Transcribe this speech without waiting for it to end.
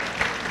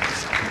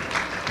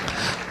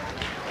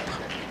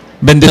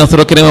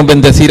Nosotros queremos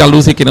bendecir a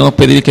Luz y queremos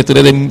pedir que tú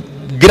le des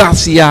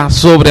gracia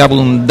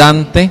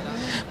sobreabundante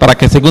para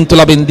que según tú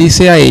la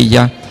bendices a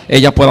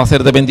ella pueda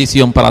ser de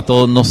bendición para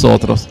todos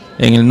nosotros.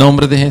 En el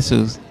nombre de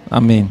Jesús.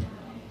 Amén.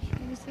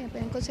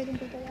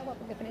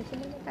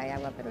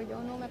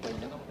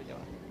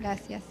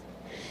 Gracias.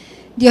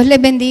 Dios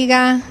les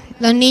bendiga.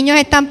 Los niños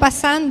están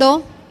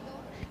pasando,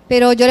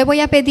 pero yo les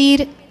voy a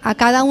pedir a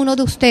cada uno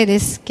de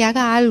ustedes que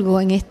haga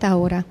algo en esta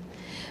hora.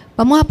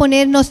 Vamos a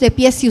ponernos de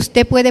pie si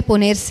usted puede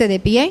ponerse de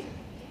pie.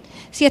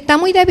 Si está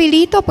muy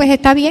debilito, pues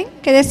está bien,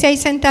 quédese ahí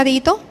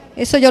sentadito.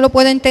 Eso yo lo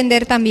puedo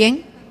entender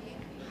también.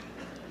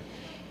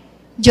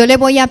 Yo le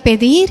voy a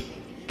pedir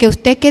que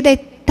usted quede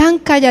tan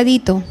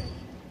calladito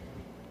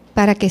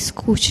para que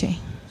escuche.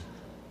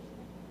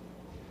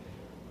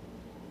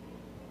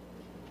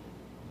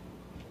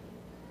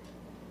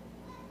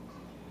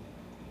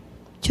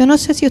 Yo no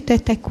sé si usted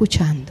está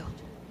escuchando.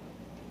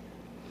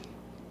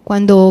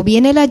 Cuando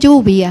viene la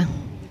lluvia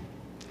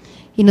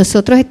y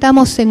nosotros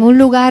estamos en un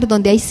lugar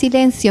donde hay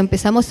silencio,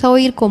 empezamos a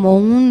oír como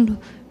un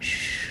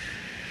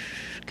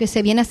que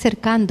se viene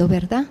acercando,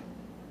 ¿verdad?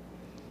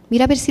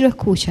 Mira a ver si lo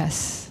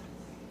escuchas.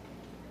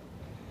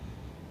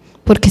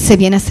 Porque se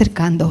viene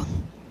acercando.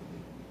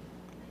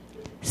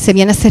 Se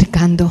viene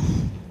acercando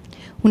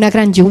una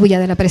gran lluvia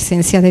de la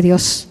presencia de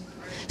Dios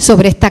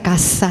sobre esta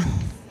casa.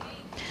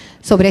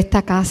 Sobre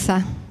esta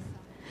casa.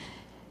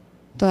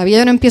 Todavía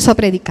yo no empiezo a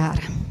predicar.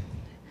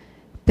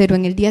 Pero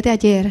en el día de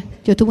ayer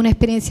yo tuve una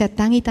experiencia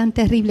tan y tan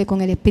terrible con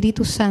el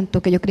Espíritu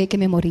Santo que yo creí que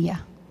me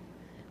moría.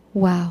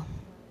 ¡Wow!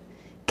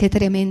 ¡Qué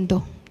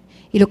tremendo!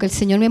 Y lo que el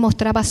Señor me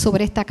mostraba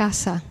sobre esta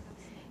casa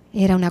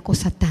era una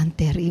cosa tan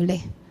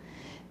terrible.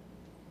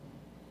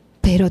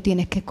 Pero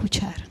tienes que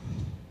escuchar.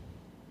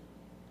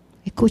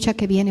 Escucha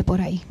que viene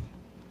por ahí.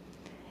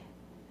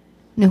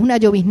 No es una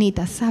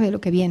lloviznita, ¿sabe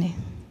lo que viene?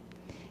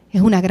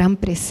 Es una gran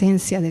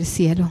presencia del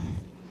cielo.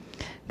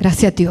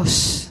 Gracias a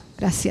Dios,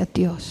 gracias a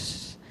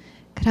Dios.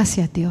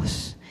 Gracias a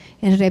Dios.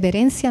 En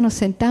reverencia nos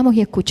sentamos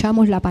y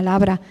escuchamos la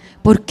palabra,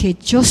 porque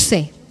yo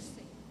sé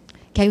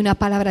que hay una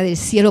palabra del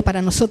cielo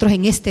para nosotros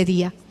en este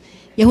día.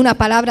 Y es una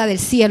palabra del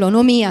cielo,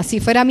 no mía. Si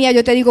fuera mía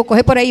yo te digo,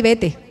 coge por ahí y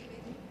vete.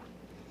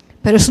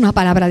 Pero es una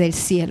palabra del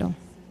cielo.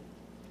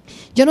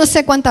 Yo no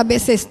sé cuántas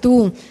veces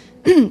tú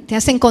te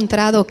has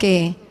encontrado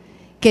que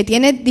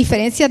tienes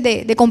diferencias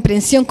de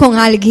comprensión con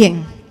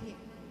alguien.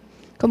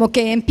 Como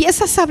que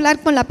empiezas a hablar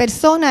con la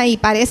persona y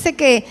parece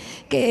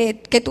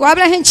que tú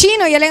hablas en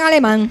chino y él en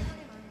alemán.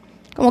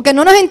 Como que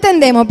no nos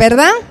entendemos,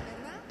 ¿verdad?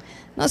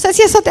 No sé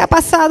si eso te ha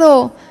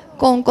pasado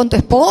con tu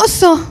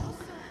esposo,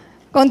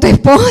 con tu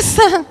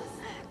esposa,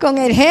 con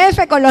el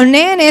jefe, con los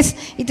nenes.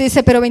 Y tú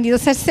dices, pero bendito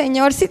sea el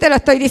Señor si te lo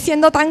estoy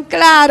diciendo tan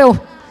claro.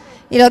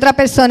 Y la otra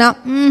persona,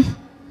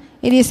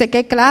 y dice,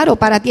 qué claro,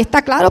 para ti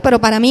está claro,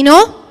 pero para mí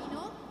no.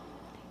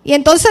 Y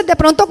entonces de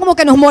pronto como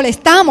que nos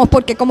molestamos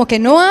porque como que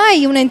no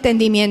hay un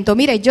entendimiento.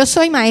 Mire, yo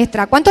soy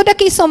maestra. ¿Cuántos de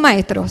aquí son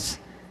maestros?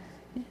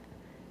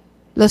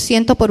 Lo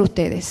siento por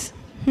ustedes.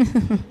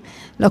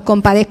 Los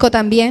compadezco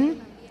también.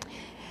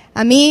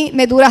 A mí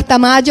me dura hasta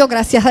mayo,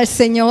 gracias al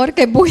Señor,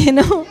 que es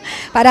bueno.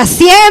 Para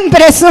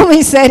siempre su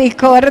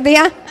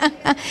misericordia.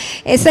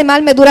 Ese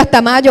mal me dura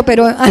hasta mayo,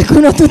 pero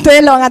algunos de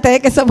ustedes lo van a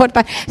tener que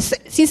soportar.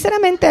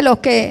 Sinceramente, los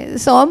que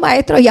somos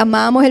maestros y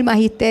amamos el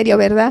magisterio,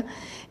 ¿verdad?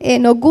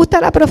 Nos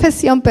gusta la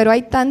profesión, pero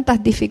hay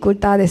tantas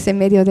dificultades en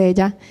medio de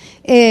ella.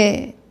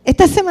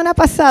 Esta semana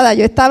pasada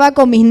yo estaba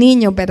con mis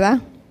niños,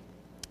 ¿verdad?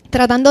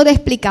 Tratando de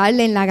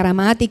explicarle en la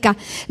gramática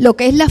lo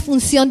que es la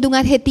función de un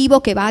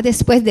adjetivo que va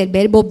después del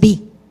verbo be.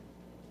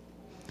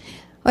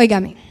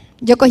 Óigame,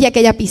 yo cogí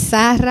aquella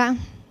pizarra,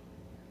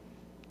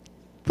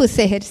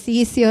 puse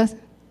ejercicios,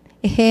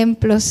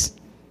 ejemplos,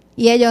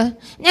 y ellos,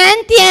 ¡no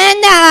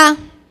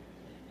entiendo!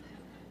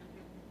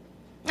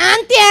 ¡No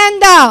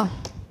entiendo!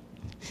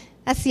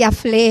 Hacía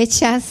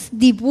flechas,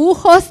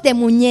 dibujos de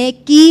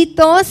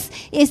muñequitos,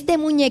 este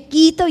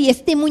muñequito y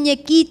este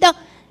muñequito.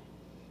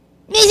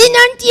 ¡Missy, no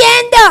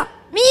entiendo!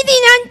 ¡Missy,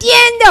 no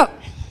entiendo!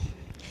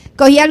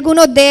 Cogí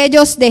algunos de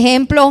ellos de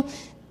ejemplo.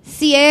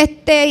 Si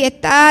este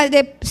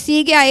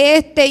sigue a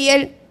este y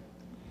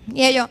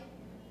ellos,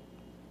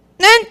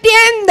 ¡no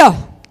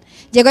entiendo!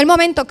 Llegó el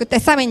momento que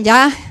ustedes saben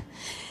ya,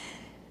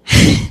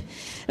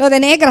 lo de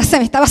negra se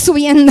me estaba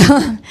subiendo.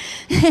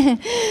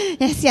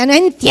 Decía, no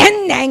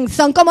entienden,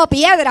 son como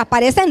piedras,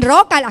 parecen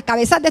rocas las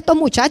cabezas de estos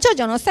muchachos.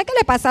 Yo no sé qué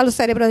le pasa a los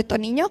cerebros de estos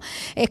niños.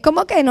 Es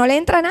como que no le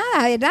entra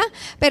nada, ¿verdad?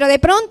 Pero de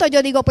pronto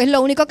yo digo, pues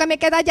lo único que me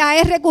queda ya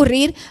es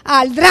recurrir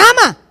al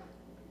drama.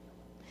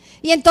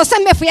 Y entonces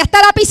me fui hasta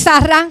la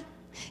pizarra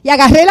y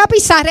agarré la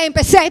pizarra y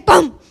empecé,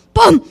 ¡pum,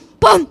 pum,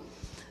 pum!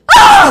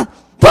 ¡Ah!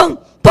 ¡Pum,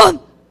 pum!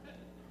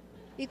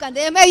 Y cuando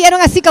ellos me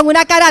vieron así con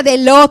una cara de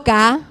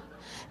loca,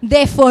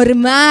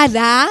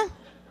 deformada,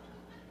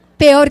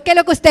 peor que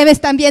lo que ustedes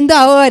están viendo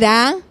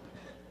ahora,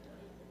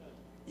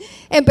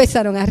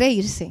 empezaron a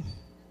reírse.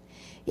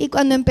 Y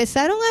cuando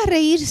empezaron a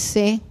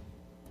reírse,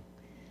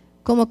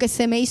 como que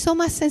se me hizo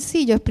más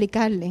sencillo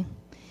explicarle.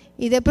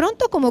 Y de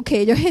pronto como que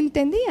ellos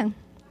entendían.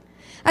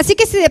 Así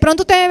que si de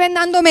pronto ustedes ven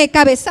dándome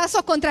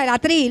cabezazos contra el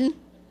atril,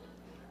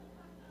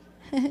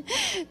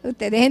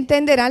 ustedes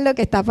entenderán lo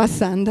que está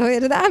pasando,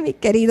 ¿verdad, mis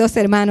queridos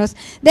hermanos?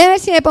 Déjenme ver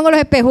si me pongo los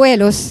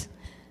espejuelos,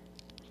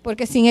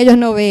 porque sin ellos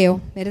no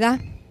veo, ¿verdad?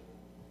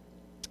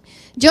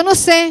 Yo no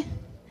sé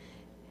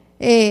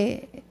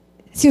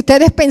si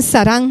ustedes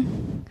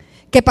pensarán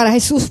que para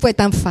Jesús fue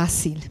tan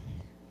fácil.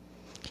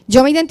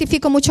 Yo me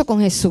identifico mucho con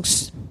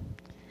Jesús,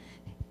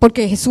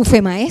 porque Jesús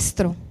fue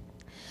maestro.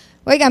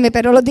 Óigame,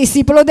 pero los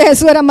discípulos de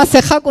Jesús eran más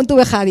cejados con tu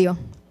vejadio.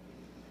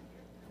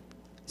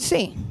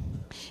 Sí.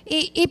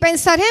 Y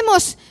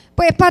pensaremos,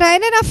 pues para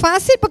él era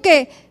fácil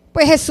porque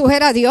pues Jesús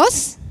era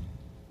Dios,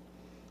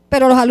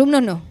 pero los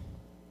alumnos no.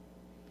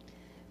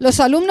 Los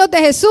alumnos de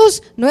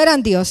Jesús no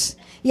eran Dios.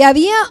 Y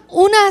había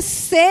una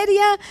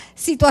seria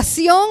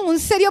situación, un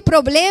serio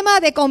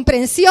problema de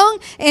comprensión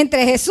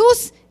entre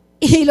Jesús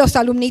y los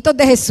alumnitos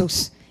de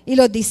Jesús y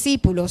los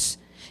discípulos.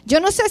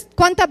 Yo no sé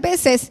cuántas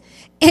veces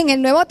en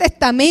el Nuevo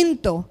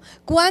Testamento,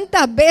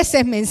 cuántas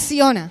veces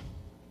menciona,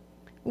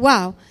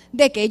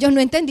 de que ellos no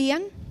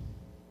entendían.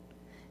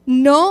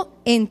 No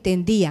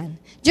entendían.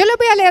 Yo les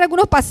voy a leer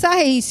algunos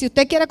pasajes y si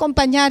usted quiere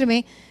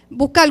acompañarme,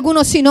 busca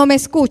algunos si no me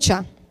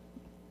escucha.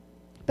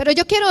 Pero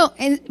yo quiero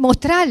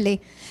mostrarle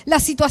la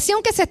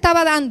situación que se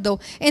estaba dando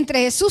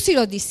entre Jesús y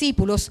los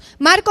discípulos.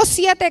 Marcos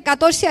 7,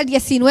 14 al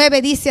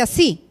 19 dice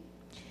así.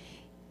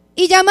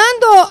 Y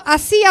llamando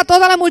así a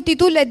toda la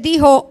multitud les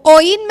dijo,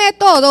 oídme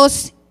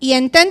todos y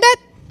entended.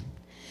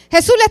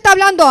 Jesús le está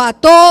hablando a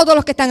todos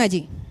los que están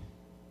allí.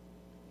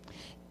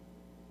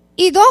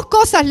 Y dos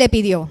cosas le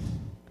pidió.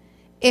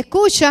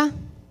 Escucha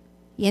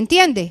y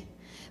entiende.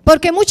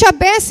 Porque muchas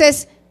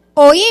veces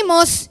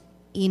oímos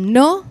y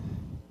no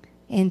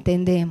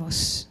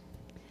entendemos.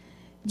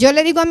 Yo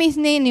le digo a mis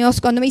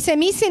niños, cuando me dicen,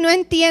 Missy, no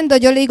entiendo,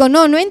 yo le digo,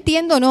 no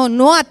entiendo,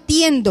 no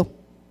atiendo.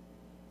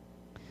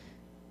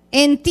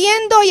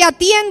 Entiendo y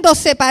atiendo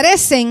se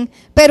parecen,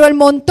 pero el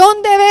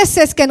montón de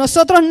veces que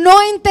nosotros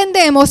no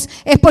entendemos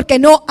es porque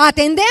no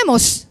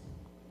atendemos.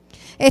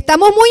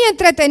 Estamos muy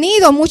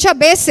entretenidos muchas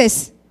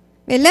veces,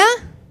 ¿verdad?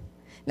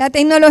 La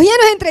tecnología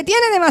nos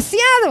entretiene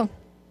demasiado.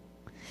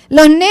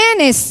 Los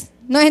nenes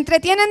nos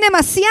entretienen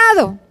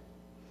demasiado.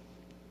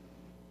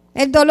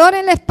 El dolor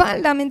en la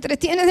espalda me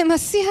entretiene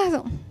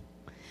demasiado.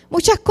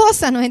 Muchas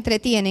cosas nos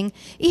entretienen.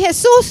 Y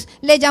Jesús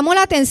le llamó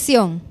la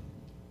atención.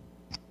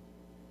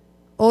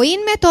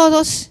 Oídme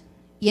todos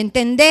y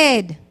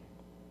entended.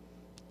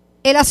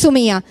 Él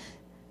asumía,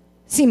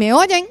 si me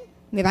oyen,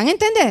 me van a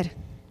entender.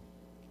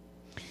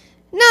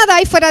 Nada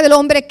hay fuera del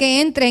hombre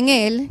que entre en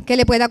él que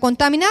le pueda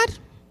contaminar.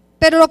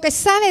 Pero lo que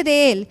sale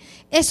de él,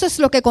 eso es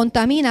lo que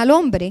contamina al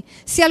hombre.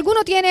 Si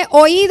alguno tiene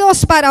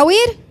oídos para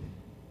oír,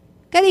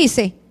 ¿qué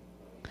dice?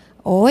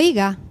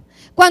 Oiga.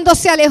 Cuando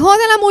se alejó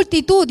de la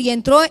multitud y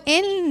entró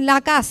en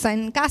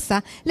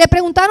casa, le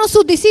preguntaron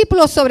sus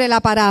discípulos sobre la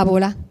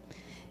parábola.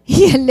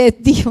 Y él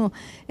dijo,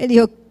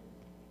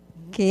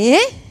 ¿qué?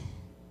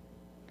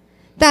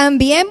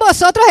 ¿También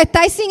vosotros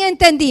estáis sin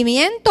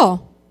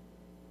entendimiento?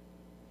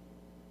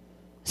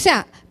 O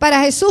sea,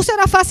 para Jesús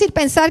era fácil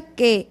pensar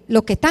que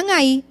los que están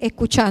ahí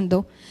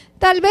escuchando,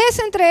 tal vez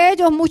entre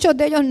ellos, muchos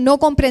de ellos no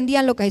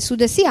comprendían lo que Jesús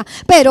decía,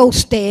 pero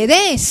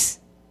ustedes,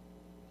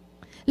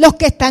 los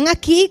que están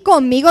aquí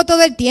conmigo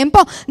todo el tiempo,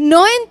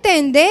 ¿no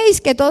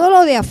entendéis que todo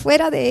lo de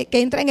afuera que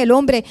entra en el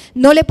hombre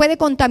no le puede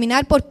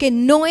contaminar porque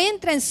no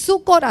entra en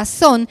su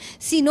corazón,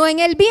 sino en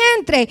el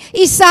vientre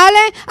y sale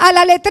a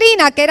la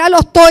letrina, que eran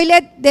los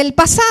toilets del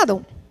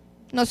pasado?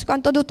 No sé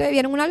cuántos de ustedes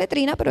vieron una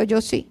letrina, pero yo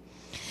sí.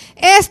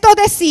 Esto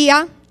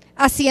decía,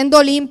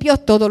 haciendo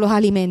limpios todos los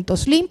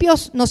alimentos.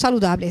 Limpios, no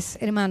saludables,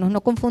 hermanos,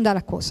 no confundan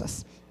las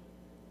cosas.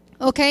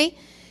 ¿Ok?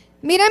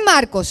 Miren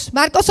Marcos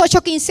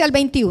 8, 15 al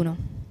 21.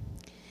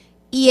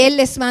 Y él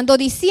les mandó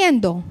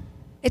diciendo,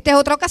 esta es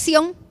otra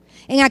ocasión,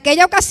 en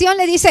aquella ocasión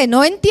le dice,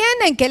 no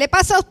entienden, ¿qué le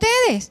pasa a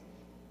ustedes?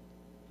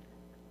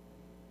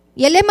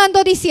 Y él les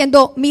mandó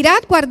diciendo, mirad,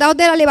 guardaos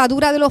de la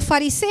levadura de los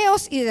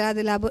fariseos y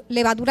de la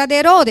levadura de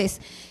Herodes.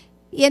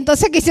 Y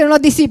entonces, ¿qué hicieron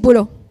los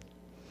discípulos?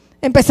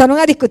 Empezaron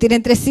a discutir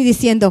entre sí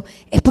diciendo,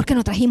 es porque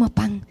no trajimos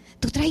pan.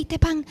 ¿Tú trajiste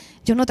pan?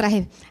 Yo no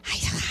traje. Ay,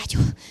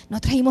 no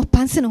trajimos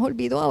pan, se nos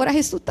olvidó. Ahora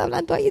Jesús está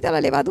hablando ahí de la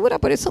levadura,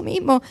 por eso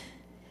mismo.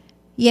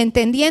 Y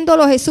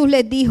entendiéndolo, Jesús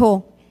les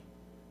dijo,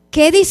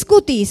 ¿qué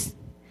discutís?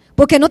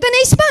 Porque no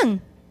tenéis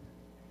pan.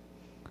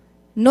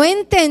 No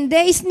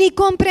entendéis ni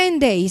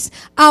comprendéis.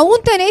 Aún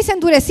tenéis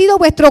endurecido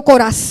vuestro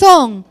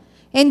corazón.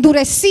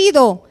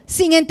 Endurecido,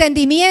 sin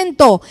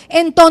entendimiento,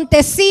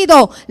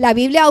 entontecido. La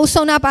Biblia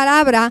usa una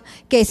palabra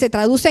que se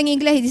traduce en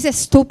inglés y dice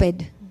stupid.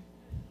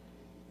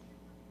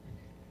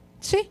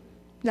 Sí,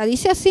 la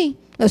dice así.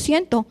 Lo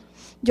siento.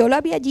 Yo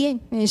la vi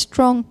allí en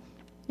Strong,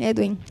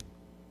 Edwin.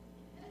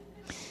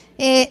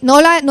 No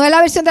es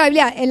la versión de la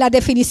Biblia, en las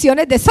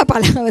definiciones de esa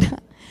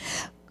palabra.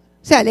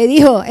 O sea, le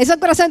dijo, esos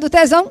corazones de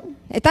ustedes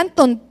están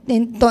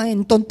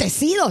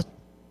entontecidos.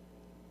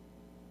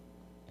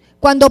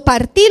 Cuando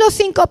partí los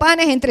 5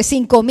 panes entre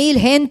 5,000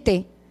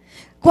 gente,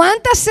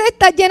 ¿cuántas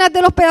cestas llenas de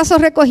los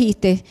pedazos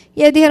recogiste?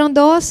 Y ellos dijeron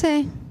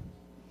 12.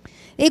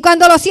 Y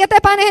cuando los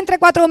 7 panes entre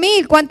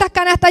 4,000, ¿cuántas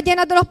canastas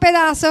llenas de los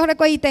pedazos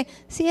recogiste?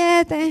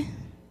 7.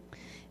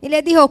 Y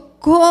les dijo,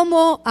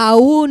 ¿cómo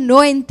aún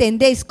no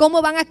entendéis?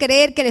 ¿Cómo van a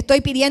creer que le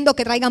estoy pidiendo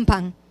que traigan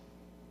pan?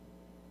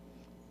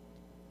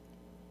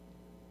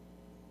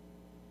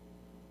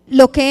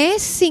 Lo que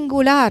es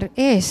singular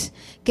es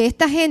que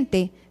esta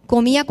gente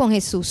comía con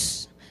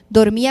Jesús,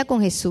 dormía con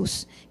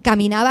Jesús,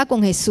 caminaba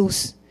con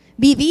Jesús,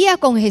 vivía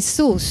con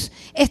Jesús.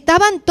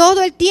 Estaban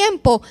todo el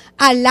tiempo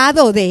al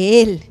lado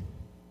de Él.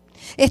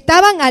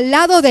 Estaban al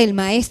lado del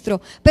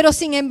Maestro. Pero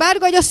sin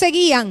embargo ellos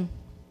seguían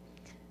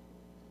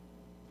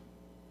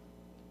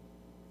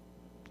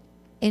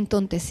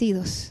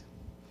entontecidos.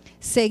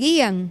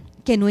 Seguían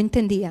que no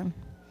entendían.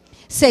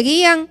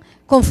 Seguían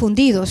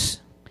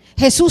confundidos.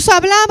 Jesús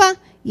hablaba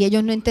y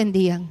ellos no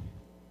entendían.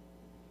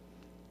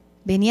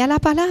 Venía la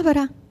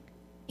palabra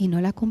y no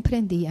la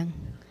comprendían.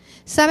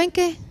 ¿Saben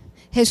qué?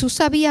 Jesús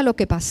sabía lo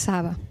que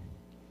pasaba.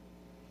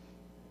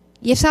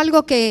 Y es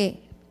algo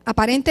que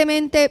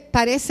aparentemente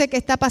parece que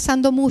está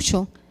pasando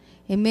mucho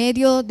en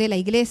medio de la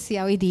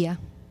iglesia hoy día.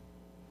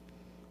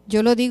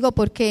 Yo lo digo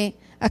porque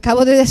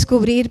acabo de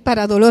descubrir,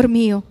 para dolor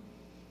mío,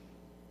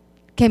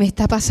 que me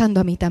está pasando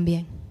a mí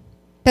también.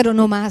 Pero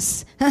no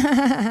más.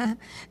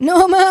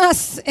 No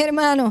más,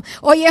 hermano.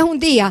 Hoy es un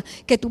día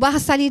que tú vas a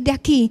salir de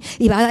aquí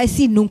y vas a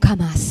decir nunca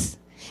más.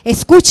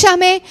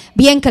 Escúchame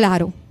bien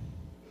claro.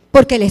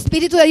 Porque el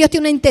Espíritu de Dios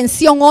tiene una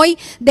intención hoy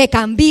de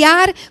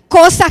cambiar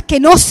cosas que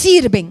no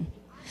sirven.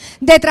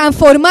 De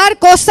transformar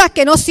cosas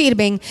que no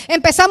sirven.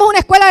 Empezamos una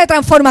escuela de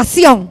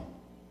transformación.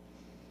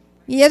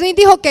 Y Edwin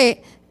dijo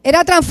que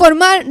era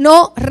transformar,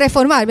 no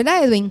reformar.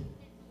 ¿Verdad, Edwin?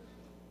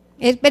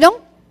 ¿Perdón?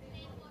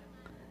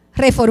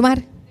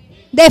 Reformar.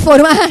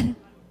 Deformar.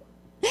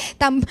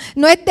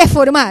 No es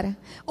deformar.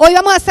 Hoy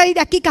vamos a salir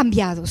de aquí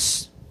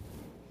cambiados.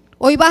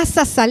 Hoy vas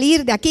a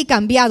salir de aquí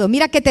cambiado.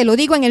 Mira que te lo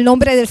digo en el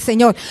nombre del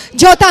Señor.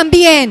 Yo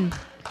también.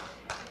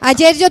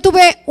 Ayer yo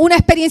tuve una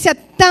experiencia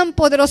tan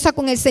poderosa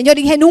con el Señor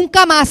y dije,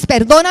 nunca más,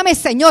 perdóname,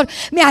 Señor,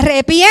 me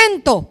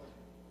arrepiento.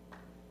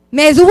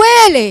 Me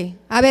duele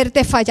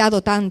haberte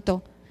fallado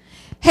tanto.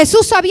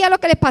 Jesús sabía lo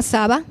que les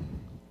pasaba.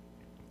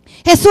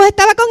 Jesús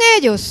estaba con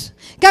ellos,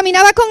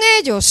 caminaba con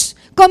ellos,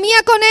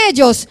 comía con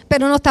ellos,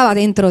 pero no estaba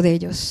dentro de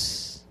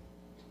ellos.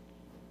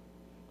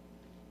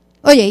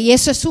 Oye, y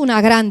eso es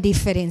una gran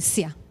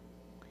diferencia.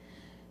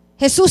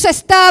 Jesús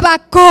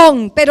estaba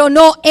con, pero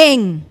no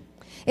en.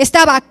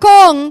 Estaba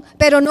con,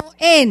 pero no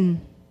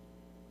en.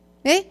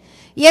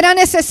 Y era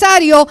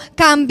necesario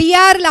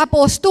cambiar la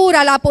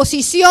postura, la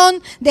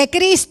posición de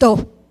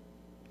Cristo.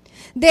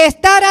 De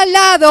estar al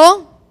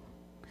lado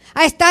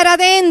a estar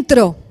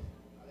adentro.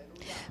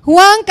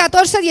 Juan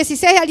 14,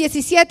 16 al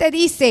 17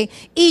 dice,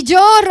 y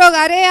yo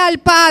rogaré al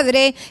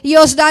Padre y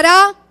os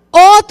dará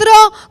otro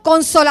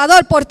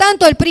consolador. Por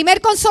tanto, el primer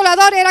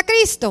consolador era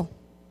Cristo.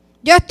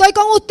 Yo estoy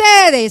con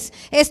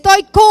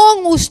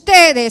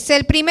ustedes,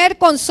 el primer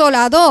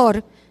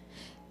consolador.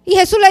 Y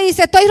Jesús le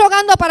dice, estoy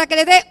rogando para que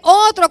le dé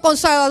otro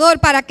consolador,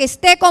 para que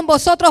esté con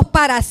vosotros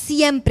para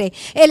siempre,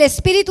 el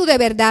Espíritu de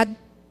verdad,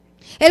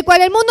 el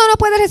cual el mundo no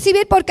puede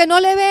recibir porque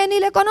no le ve ni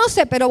le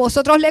conoce, pero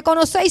vosotros le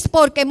conocéis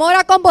porque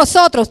mora con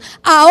vosotros.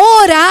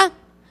 Ahora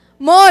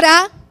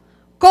mora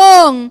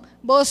con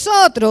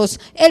vosotros.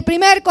 El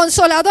primer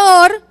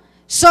consolador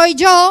soy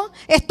yo,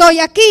 estoy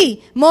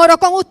aquí, moro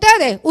con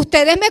ustedes.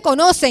 Ustedes me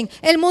conocen,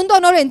 el mundo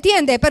no lo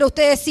entiende, pero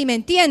ustedes sí me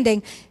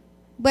entienden.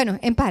 Bueno,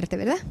 en parte,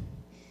 ¿verdad?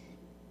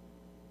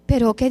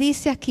 Pero ¿qué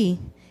dice aquí?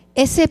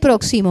 Ese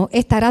próximo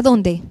estará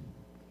 ¿dónde?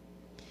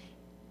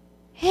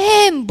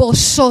 En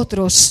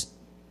vosotros.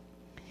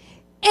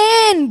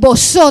 En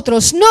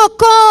vosotros, no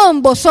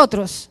con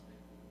vosotros.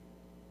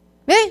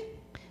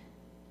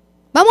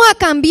 Vamos a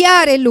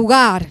cambiar el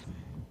lugar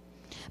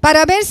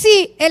para ver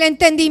si el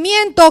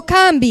entendimiento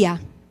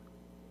cambia,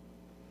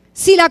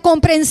 si la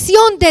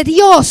comprensión de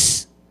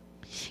Dios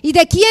y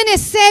de quién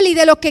es Él y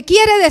de lo que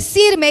quiere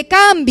decirme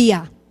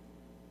cambia.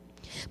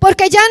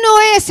 Porque ya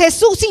no es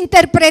Jesús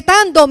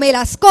interpretándome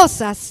las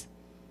cosas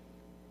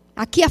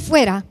aquí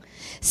afuera,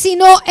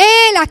 sino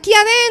Él aquí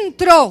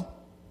adentro.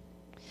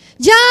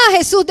 Ya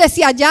Jesús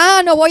decía,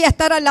 ya no voy a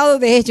estar al lado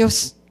de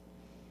ellos.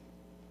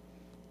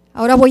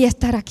 Ahora voy a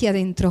estar aquí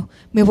adentro,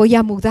 me voy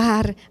a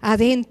mudar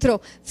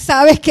adentro.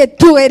 Sabes que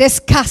tú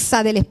eres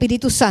casa del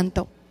Espíritu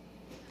Santo.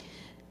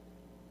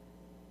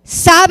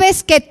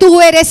 Sabes que tú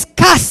eres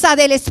casa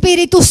del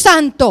Espíritu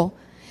Santo.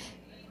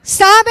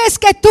 Sabes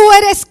que tú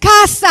eres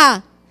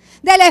casa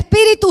del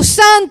Espíritu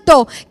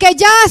Santo, que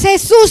ya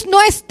Jesús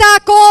no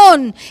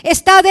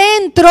está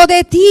dentro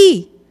de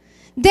ti.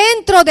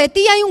 Dentro de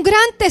ti hay un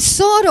gran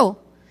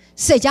tesoro,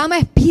 se llama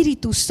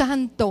Espíritu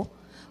Santo.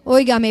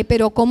 Óigame,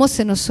 pero ¿cómo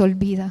se nos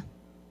olvida?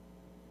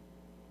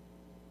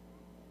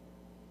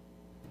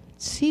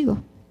 Sigo.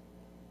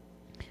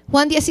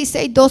 Juan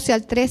 16, 12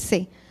 al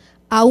 13.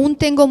 Aún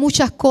tengo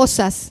muchas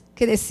cosas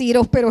que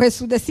deciros, pero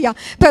Jesús decía,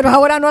 pero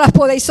ahora no las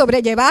podéis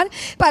sobrellevar.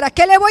 ¿Para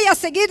qué le voy a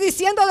seguir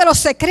diciendo de los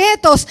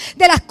secretos,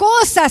 de las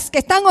cosas que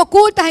están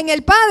ocultas en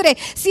el Padre,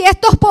 si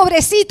estos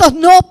pobrecitos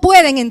no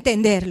pueden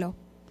entenderlo?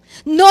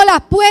 no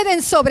las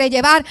pueden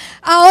sobrellevar.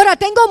 Ahora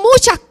tengo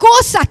muchas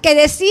cosas que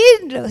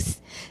decirles.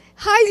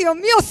 Ay, Dios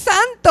mío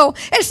santo,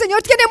 el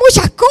Señor tiene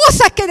muchas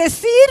cosas que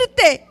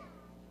decirte.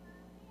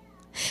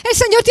 El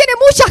Señor tiene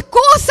muchas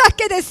cosas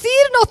que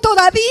decirnos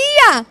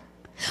todavía.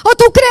 ¿O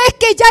tú crees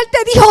que ya Él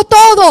te dijo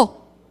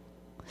todo?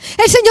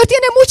 El Señor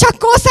tiene muchas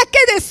cosas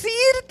que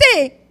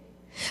decirte.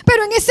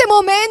 Pero en ese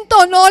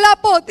momento no la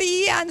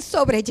podían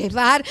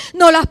sobrellevar,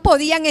 no las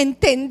podían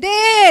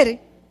entender.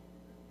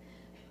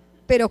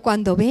 Pero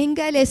cuando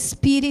venga el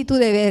Espíritu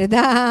de verdad,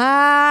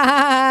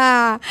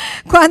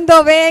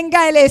 cuando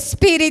venga el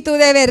Espíritu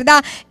de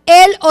verdad,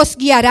 Él os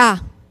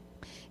guiará.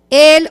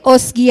 Él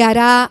os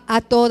guiará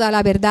a toda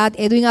la verdad.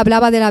 Edwin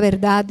hablaba de la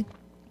verdad.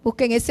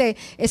 Busquen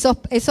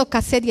esos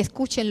cassettes y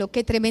escúchenlo.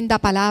 Qué tremenda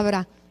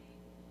palabra.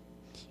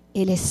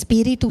 El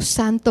Espíritu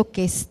Santo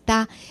que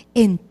está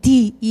en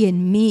ti y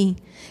en mí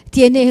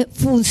tiene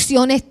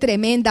funciones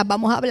tremendas,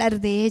 vamos a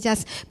hablar de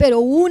ellas, pero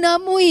una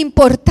muy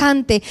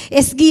importante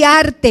es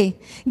guiarte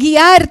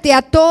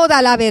a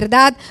toda la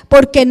verdad,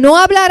 porque no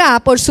hablará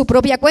por su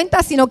propia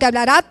cuenta, sino que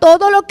hablará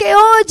todo lo que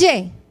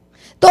oye,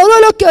 todo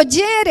lo que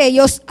oyere, y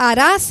os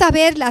hará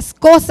saber las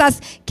cosas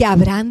que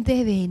habrán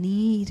de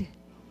venir.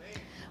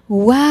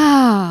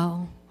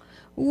 ¡Wow!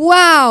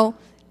 ¡Wow!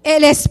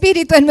 El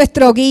Espíritu es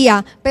nuestro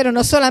guía, pero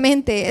no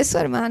solamente eso,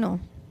 hermano.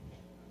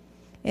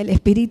 El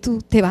Espíritu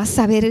te va a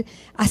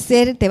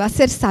te va a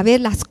hacer saber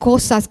las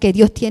cosas que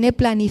Dios tiene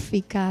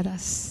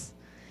planificadas.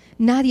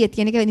 Nadie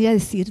tiene que venir a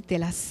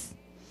decírtelas.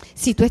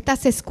 Si tú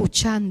estás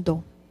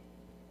escuchando,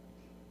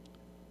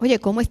 oye,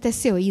 ¿cómo está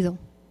ese oído?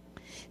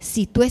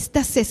 Si tú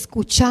estás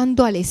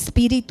escuchando al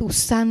Espíritu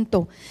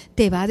Santo,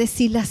 te va a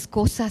decir las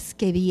cosas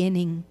que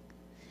vienen.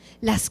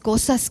 Las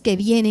cosas que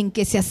vienen,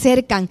 que se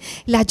acercan,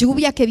 la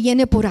lluvia que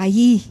viene por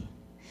ahí,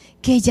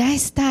 que ya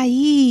está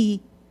ahí.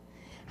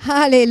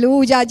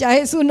 Aleluya, ya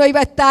Jesús no iba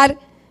a estar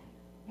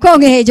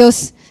con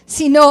ellos,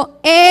 sino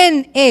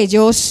en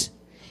ellos.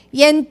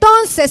 Y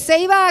entonces se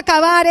iba a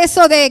acabar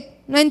eso de,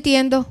 no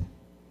entiendo.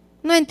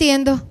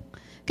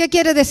 ¿Qué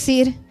quiere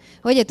decir?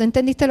 Oye, ¿tú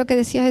entendiste lo que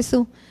decía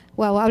Jesús?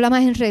 Wow, habla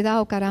más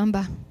enredado,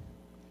 caramba.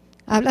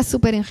 Habla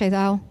súper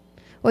enredado.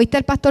 Oíste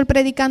al pastor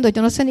predicando,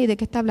 yo no sé ni de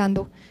qué está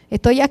hablando.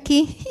 Estoy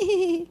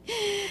aquí,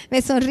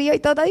 me sonrío y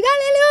todo, digo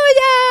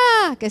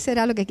aleluya. ¿Qué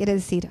será lo que quiere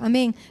decir?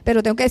 Amén.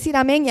 Pero tengo que decir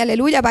amén y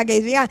aleluya para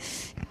que diga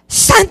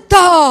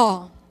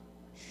 ¡santo!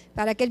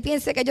 Para que él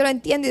piense que yo lo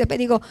entiendo y después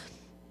digo,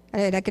 la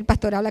verdad que el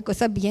pastor habla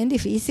cosas bien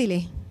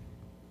difíciles.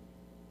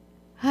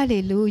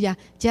 Aleluya,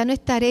 ya no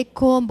estaré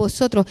con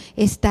vosotros,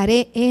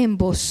 estaré en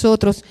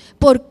vosotros.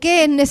 ¿Por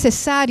qué es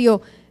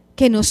necesario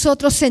que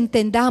nosotros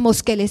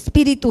entendamos que el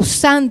Espíritu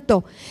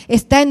Santo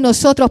está en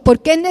nosotros?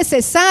 Porque es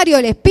necesario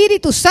el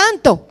Espíritu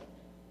Santo.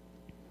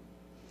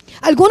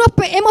 Algunos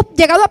hemos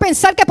llegado a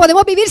pensar que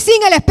podemos vivir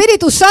sin el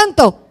Espíritu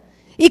Santo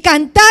y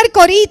cantar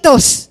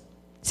coritos.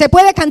 Se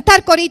puede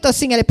cantar coritos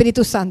sin el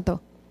Espíritu Santo.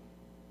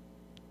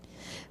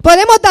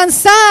 Podemos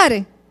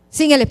danzar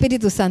sin el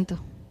Espíritu Santo.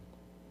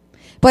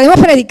 Podemos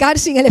predicar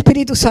sin el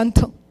Espíritu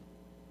Santo.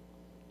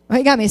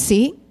 Óigame,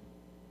 sí.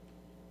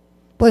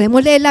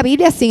 Podemos leer la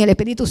Biblia sin el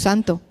Espíritu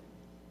Santo.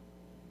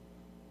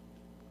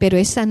 Pero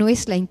esa no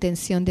es la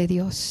intención de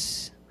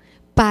Dios.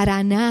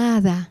 Para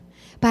nada,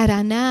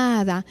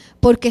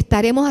 porque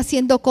estaremos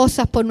haciendo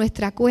cosas por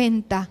nuestra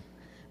cuenta,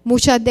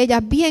 muchas de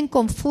ellas bien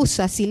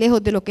confusas y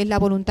lejos de lo que es la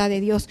voluntad de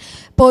Dios.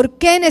 ¿Por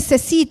qué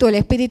necesito el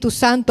Espíritu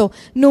Santo?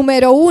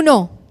 Número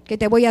uno, que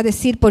te voy a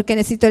decir por qué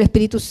necesito el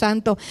Espíritu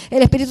Santo.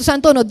 El Espíritu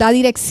Santo nos da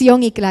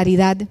dirección y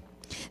claridad.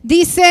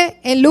 Dice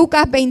en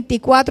Lucas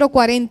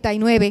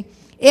 24:49,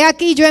 he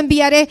aquí yo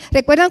enviaré.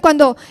 ¿Recuerdan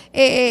cuando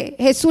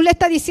Jesús le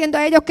está diciendo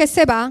a ellos que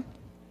se va,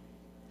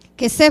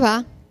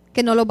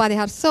 que no los va a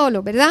dejar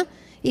solos, ¿verdad?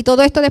 Y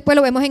todo esto después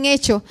lo vemos en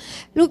Hechos.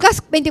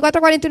 Lucas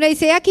 24:41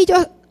 dice, he aquí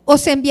yo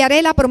os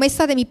enviaré la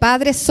promesa de mi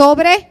Padre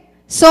sobre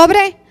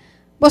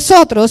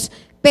vosotros,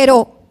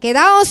 pero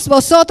quedaos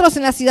vosotros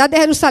en la ciudad de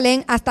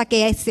Jerusalén hasta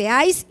que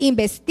seáis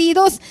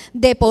investidos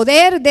de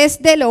poder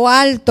desde lo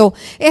alto.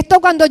 Esto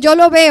cuando yo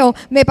lo veo,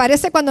 me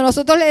parece cuando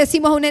nosotros le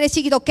decimos a un nene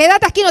chiquito,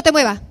 quédate aquí, no te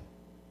muevas.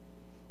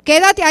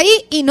 Quédate ahí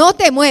y no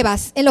te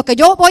muevas, en lo que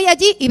yo voy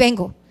allí y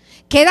vengo.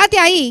 Quédate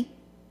ahí.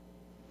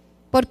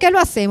 ¿Por qué lo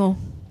hacemos?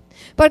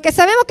 Porque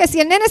sabemos que si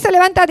el nene se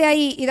levanta de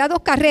ahí y da 2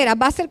 carreras,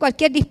 va a hacer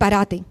cualquier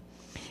disparate.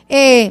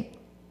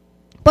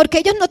 Porque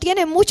ellos no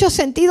tienen mucho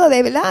sentido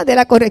de verdad, de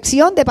la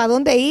corrección, de para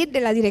dónde ir,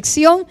 de la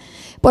dirección.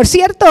 Por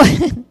cierto,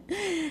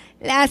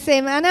 la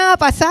semana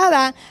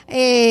pasada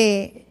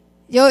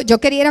yo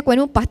quería ir a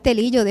comer un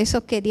pastelillo de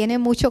esos que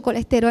tienen mucho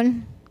colesterol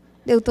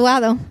de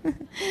Utuado.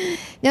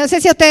 Yo no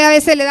sé si a ustedes a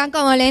veces le dan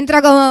como, le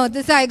entra como,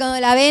 tú sabes, como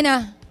la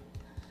avena.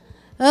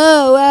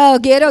 Oh,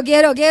 wow,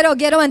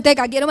 quiero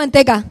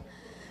manteca.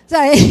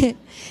 ¿Sabes?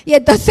 Y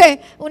entonces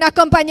unas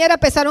compañeras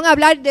empezaron a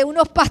hablar de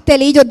unos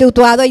pastelillos de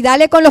Utuado y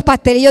dale con los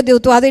pastelillos de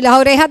Utuado y las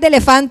orejas de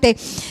elefante.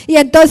 Y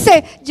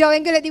entonces yo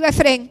vengo y le digo a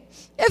Efren,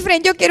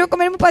 Efren, yo quiero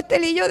comer un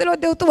pastelillo de los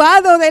de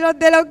Utuado, de los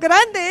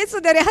grandes,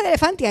 esos de oreja de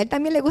elefante. A él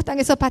también le gustan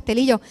esos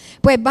pastelillos.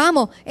 Pues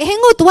vamos, es en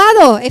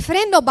Utuado.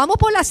 Efren, nos vamos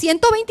por la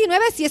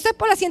 129, si eso es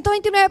por la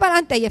 129 para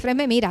adelante. Y Efren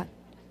me mira.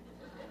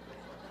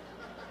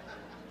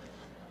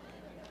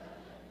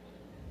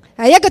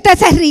 Ahí es que ustedes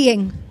se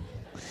ríen.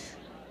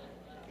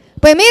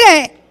 Pues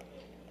mire,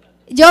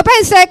 yo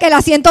pensé que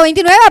la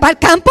 129 va para el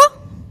campo,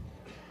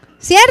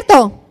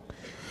 ¿cierto?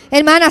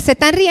 Hermanas, se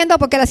están riendo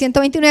porque la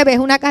 129 es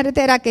una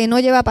carretera que no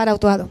lleva para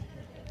Utuado.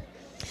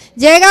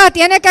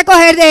 Tiene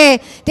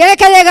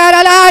que llegar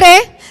a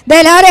Lares,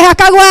 de Lares a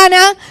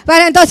Caguana,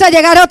 para entonces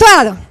llegar a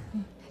Utuado.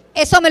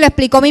 Eso me lo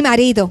explicó mi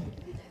marido.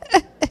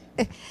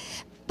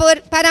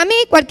 Para mí,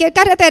 cualquier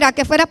carretera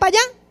que fuera para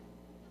allá,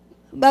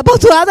 va para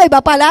Utuado y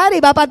va para Lares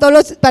y va para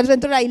el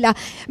centro de la isla.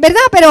 ¿Verdad?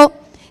 Pero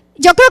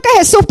yo creo que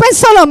Jesús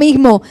pensó lo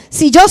mismo.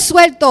 Si yo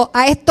suelto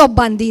a estos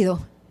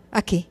bandidos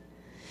aquí,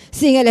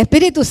 sin el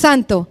Espíritu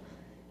Santo,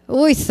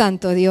 uy,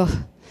 santo Dios,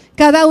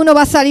 cada uno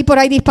va a salir por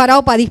ahí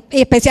disparado,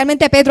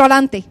 especialmente Pedro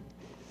adelante,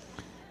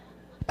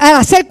 a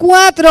hacer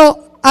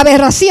 4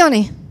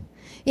 aberraciones.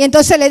 Y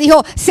entonces le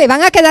dijo, se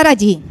van a quedar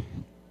allí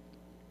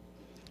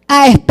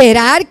a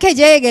esperar que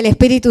llegue el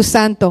Espíritu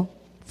Santo.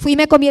 Fui y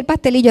me comí el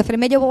pastelillo,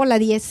 Efraín me llevó la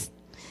 10.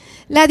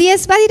 La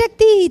 10 va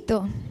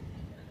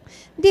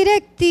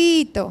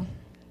directito.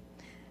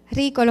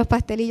 Rico los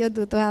pastelillos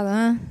tutuados,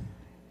 ¿eh?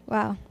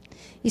 Wow.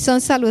 Y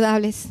son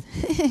saludables.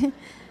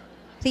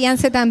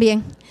 Ríanse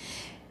también.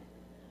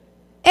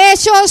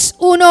 Hechos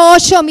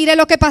 1:8, mire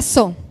lo que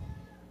pasó.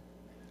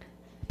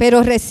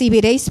 Pero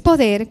recibiréis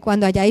poder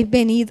cuando haya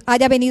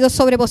venido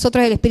sobre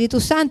vosotros el Espíritu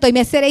Santo, y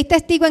me seréis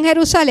testigo en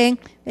Jerusalén,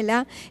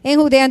 ¿verdad? En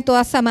Judea, en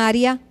toda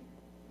Samaria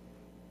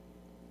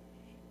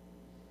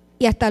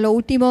y hasta lo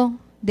último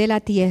de la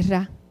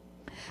tierra.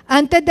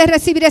 Antes de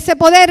recibir ese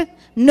poder,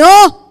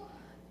 no,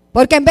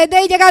 porque en vez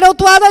de llegar a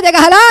Utuado,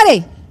 llegas a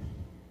Lares.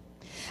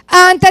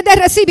 Antes de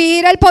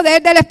recibir el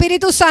poder del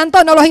Espíritu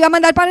Santo, no los iba a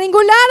mandar para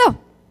ningún lado.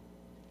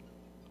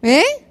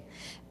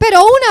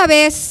 Pero una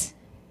vez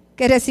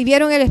que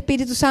recibieron el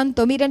Espíritu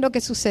Santo, miren lo que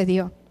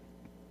sucedió.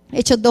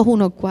 Hechos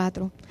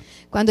 2:1-4.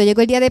 Cuando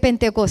llegó el día de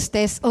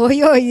Pentecostés,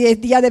 hoy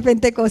es día de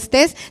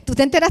Pentecostés. ¿Tú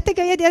te enteraste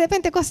que hoy es día de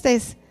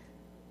Pentecostés?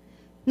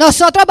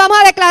 Nosotros vamos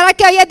a declarar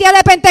que hoy es día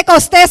de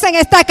Pentecostés en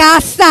esta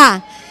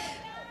casa.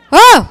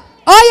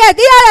 Hoy es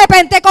día de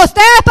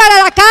Pentecostés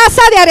para la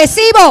casa de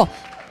Arecibo.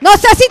 No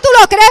sé si tú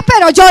lo crees,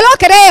 pero yo lo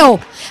creo.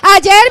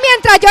 Ayer,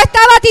 mientras yo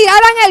estaba tirada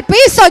en el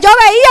piso, yo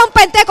veía un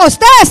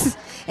Pentecostés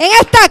en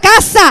esta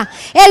casa.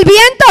 El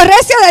viento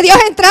recio de Dios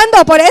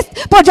entrando por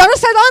yo no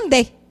sé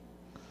dónde.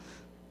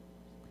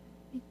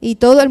 Y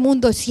todo el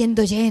mundo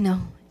siendo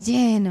lleno.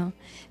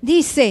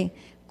 Dice,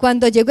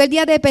 cuando llegó el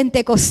día de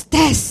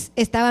Pentecostés,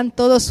 estaban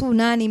todos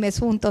unánimes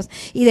juntos.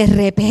 Y de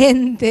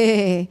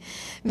repente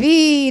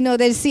vino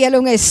del cielo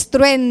un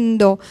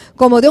estruendo,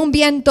 como de un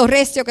viento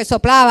recio que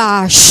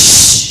soplaba,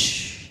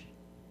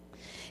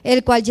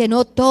 el cual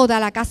llenó toda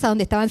la casa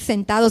donde estaban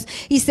sentados,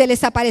 y se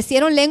les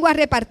aparecieron lenguas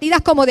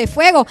repartidas como de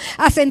fuego,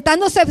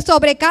 asentándose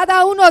sobre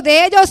cada uno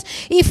de ellos,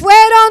 y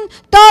fueron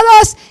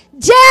todos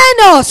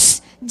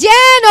llenos, ya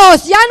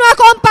no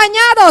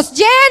acompañados,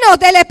 llenos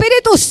del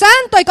Espíritu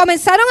Santo, y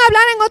comenzaron a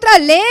hablar en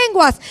otras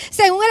lenguas,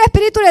 según el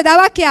Espíritu les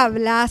daba que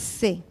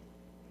hablase.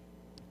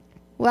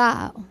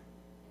 Wow.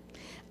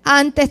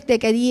 Antes de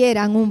que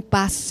dieran un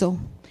paso,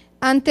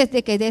 antes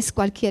de que des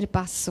cualquier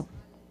paso,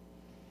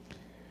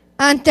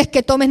 antes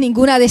que tomes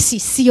ninguna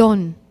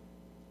decisión,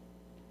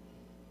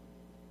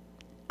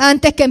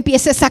 antes que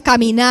empieces a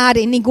caminar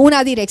en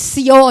ninguna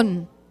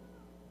dirección,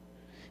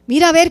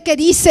 mira a ver qué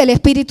dice el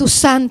Espíritu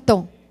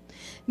Santo.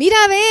 Mira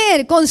a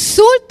ver,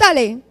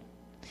 consúltale,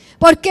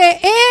 porque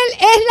Él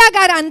es la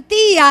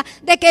garantía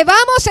de que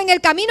vamos en el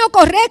camino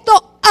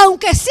correcto,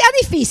 aunque sea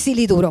difícil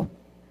y duro.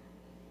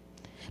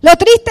 Lo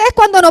triste es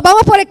cuando nos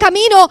vamos por el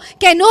camino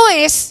que no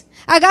es.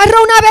 Agarro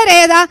una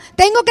vereda,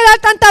 tengo que dar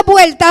tantas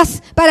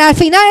vueltas para al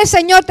final el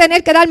Señor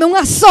tener que darme un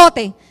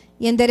azote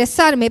y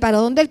enderezarme para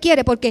donde Él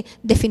quiere, porque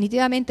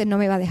definitivamente no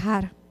me va a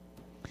dejar.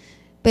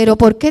 Pero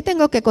 ¿por qué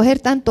tengo que coger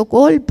tanto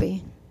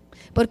golpe?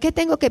 ¿Por qué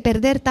tengo que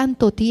perder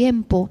tanto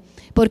tiempo?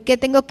 ¿Por qué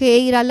tengo que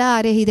ir a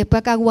Lares y después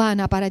a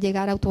Caguana para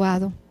llegar a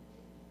Utuado?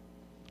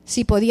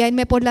 Si podía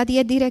irme por la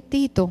 10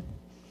 directito,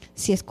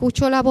 si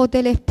escucho la voz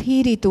del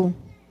Espíritu.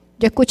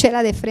 Yo escuché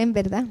la de Efren,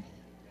 ¿verdad?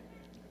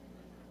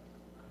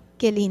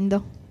 Qué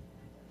lindo.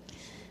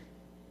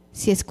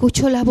 Si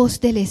escucho la voz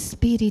del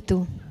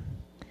Espíritu,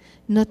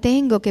 no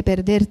tengo que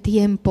perder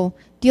tiempo.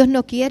 Dios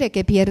no quiere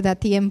que pierda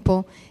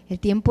tiempo. El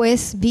tiempo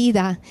es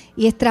vida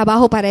y es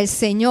trabajo para el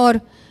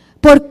Señor.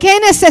 ¿Por qué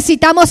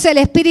necesitamos el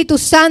Espíritu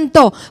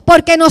Santo?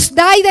 Porque nos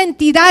da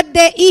identidad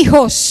de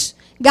hijos.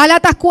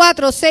 Gálatas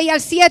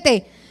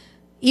 4:6-7.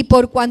 Y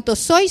por cuanto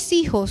sois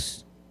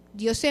hijos,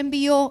 Dios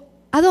envió,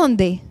 ¿a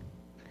dónde?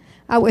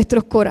 A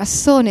vuestros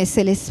corazones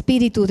el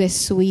Espíritu de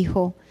su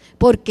Hijo.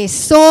 Porque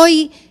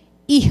soy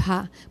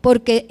hija,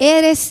 porque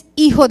eres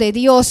hijo de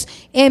Dios,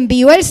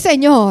 envió el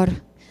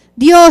Señor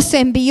Dios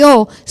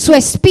envió su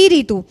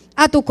Espíritu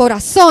a tu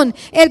corazón,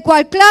 el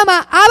cual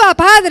clama, Abba,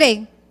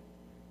 Padre.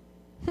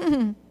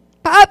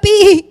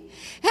 Papi,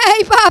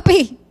 hey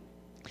papi.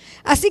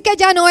 Así que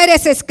ya no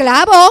eres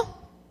esclavo.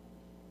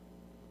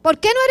 ¿Por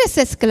qué no eres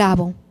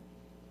esclavo?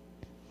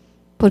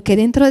 Porque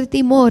dentro de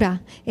ti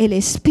mora el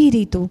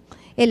Espíritu.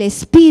 El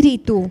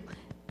Espíritu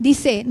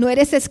dice, no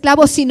eres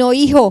esclavo sino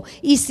hijo.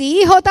 Y si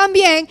hijo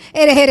también,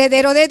 eres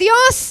heredero de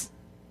Dios.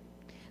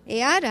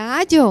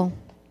 Rayo.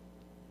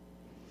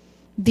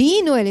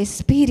 Vino el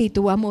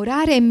Espíritu a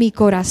morar en mi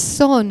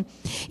corazón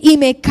y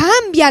me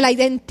cambia la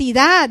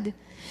identidad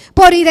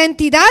por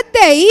identidad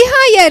de hija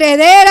y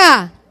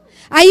heredera.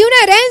 Hay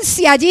una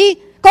herencia allí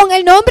con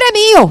el nombre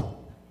mío.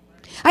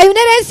 Hay una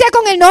herencia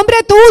con el nombre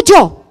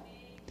tuyo.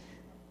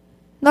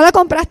 No la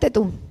compraste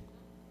tú.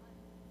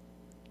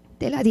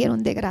 Te la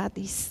dieron de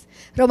gratis.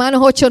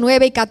 Romanos 8,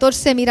 9 y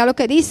 14, mira lo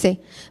que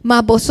dice.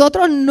 Mas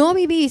vosotros no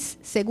vivís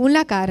según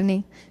la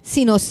carne,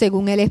 sino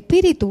según el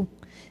Espíritu.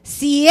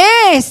 Si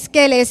es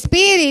que el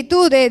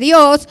Espíritu de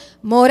Dios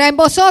mora en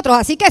vosotros.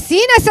 Así que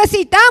sí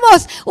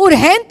necesitamos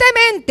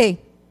urgentemente.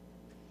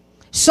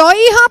 Soy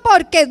hija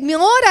porque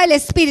mora el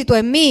Espíritu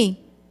en mí.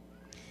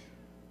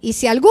 Y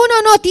si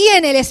alguno no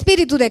tiene el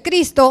Espíritu de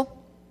Cristo,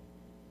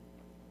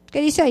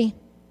 ¿qué dice ahí?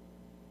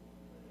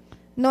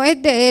 No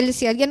es de él.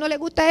 Si a alguien no le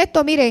gusta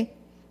esto, mire,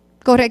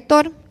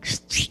 corrector.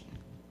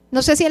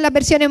 No sé si en las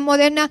versiones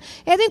modernas.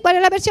 Edwin, ¿cuál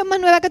es la versión más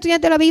nueva que tú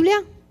tienes de la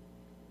Biblia?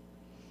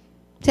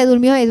 Se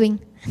durmió Edwin.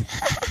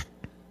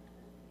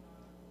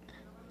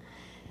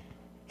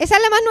 ¿Esa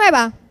es la más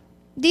nueva?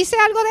 ¿Dice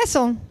algo de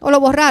eso? ¿O lo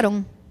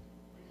borraron?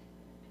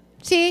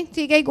 Sí,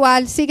 sigue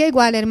igual,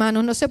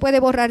 hermanos. No se puede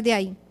borrar de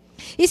ahí.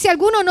 Y si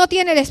alguno no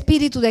tiene el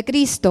Espíritu de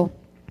Cristo,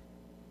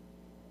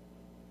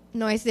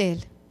 no es de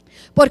él.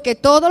 Porque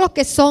todos los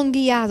que son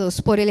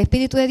guiados por el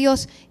Espíritu de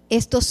Dios,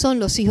 estos son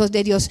los hijos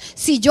de Dios.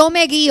 Si yo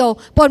me guío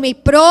por mis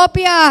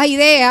propias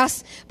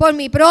ideas, por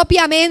mi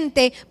propia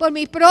mente, por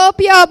mi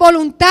propia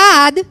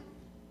voluntad,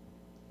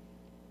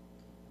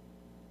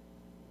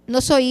 no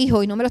soy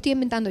hijo y no me lo estoy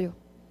inventando yo.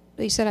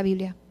 Lo dice la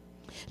Biblia.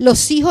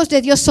 Los hijos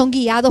de Dios son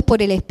guiados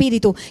por el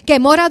Espíritu. ¿Que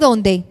mora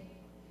dónde?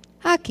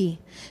 Aquí.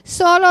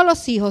 Solo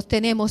los hijos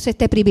tenemos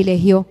este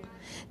privilegio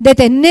de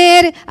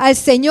tener al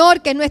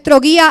Señor, que es nuestro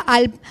guía,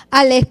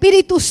 al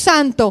Espíritu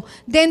Santo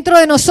dentro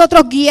de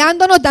nosotros,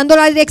 guiándonos, dando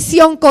la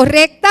dirección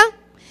correcta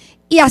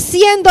y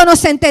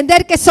haciéndonos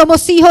entender que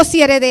somos hijos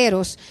y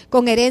herederos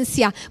con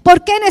herencia.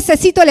 ¿Por qué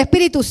necesito el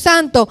Espíritu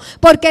Santo?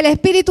 Porque el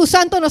Espíritu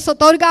Santo nos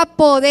otorga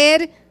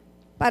poder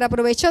para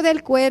provecho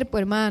del cuerpo,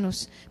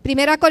 hermanos.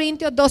 1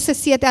 Corintios 12,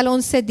 7 al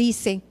 11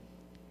 dice,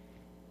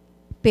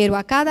 pero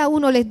a cada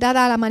uno les da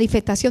la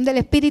manifestación del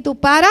Espíritu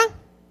para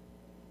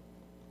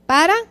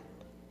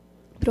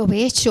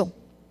provecho.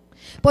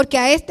 Porque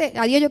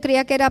a Dios yo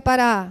creía que era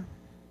para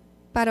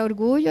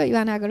orgullo y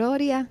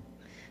vanagloria.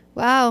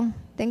 Wow,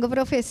 tengo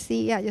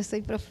profecía, yo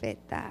soy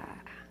profeta.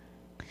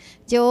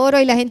 Yo oro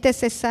y la gente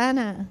se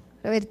sana.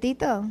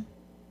 Robertito.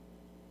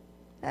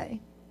 Ay.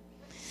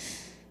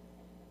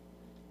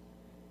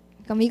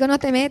 Conmigo no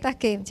te metas,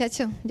 que,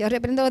 muchacho, yo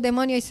reprendo los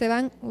demonios y se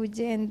van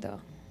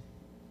huyendo.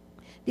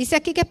 Dice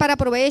aquí que es para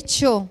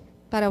provecho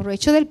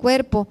del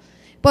cuerpo.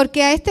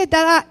 Porque a este es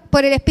dada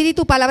por el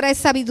Espíritu palabra de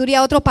sabiduría,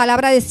 a otro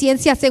palabra de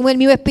ciencia según el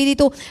mismo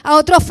Espíritu, a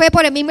otro fe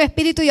por el mismo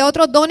Espíritu y a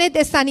otros dones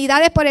de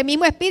sanidades por el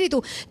mismo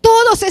Espíritu.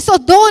 Todos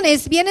esos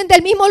dones vienen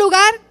del mismo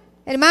lugar,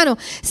 hermano.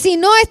 Si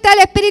no está el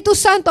Espíritu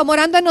Santo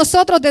morando en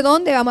nosotros, ¿de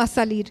dónde vamos a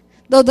salir?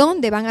 ¿De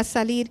dónde van a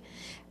salir?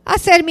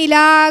 Hacer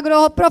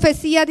milagros,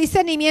 profecía,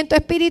 discernimiento,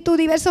 espíritu,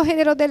 diversos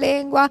géneros de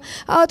lengua,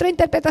 a otra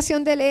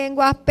interpretación de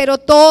lengua, pero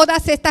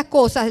todas estas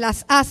cosas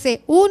las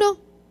hace uno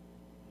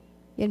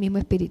y el mismo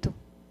Espíritu,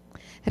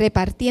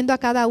 repartiendo a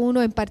cada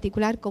uno en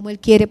particular como Él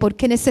quiere. ¿Por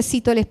qué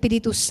necesito el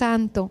Espíritu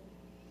Santo?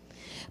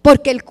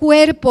 Porque el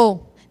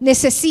cuerpo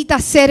necesita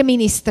ser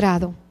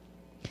ministrado.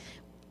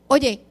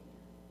 Oye,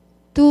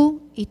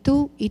 tú y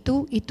tú y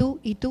tú y tú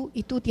y tú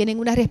y tú tienen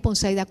una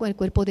responsabilidad con el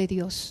cuerpo de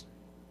Dios.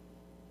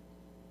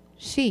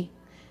 Sí,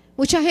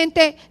 mucha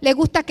gente le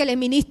gusta que le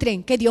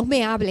ministren, que Dios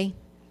me hable.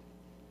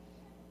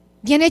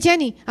 Viene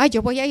Jenny,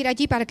 yo voy a ir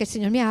allí para que el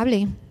Señor me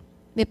hable.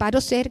 Me paro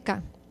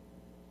cerca.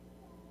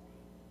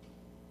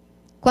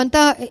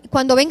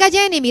 Cuando venga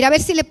Jenny, mira a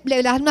ver si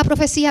le das una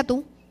profecía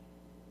tú.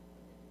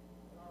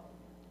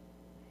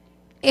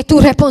 Es tu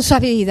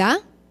responsabilidad.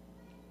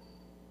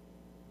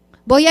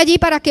 Voy allí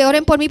para que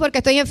oren por mí porque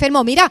estoy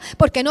enfermo. Mira,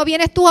 ¿por qué no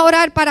vienes tú a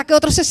orar para que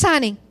otros se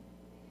sanen?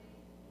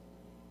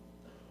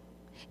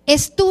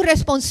 Es tu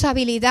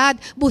responsabilidad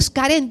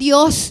buscar en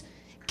Dios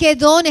qué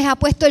dones ha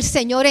puesto el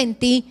Señor en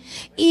ti.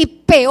 Y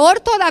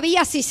peor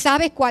todavía si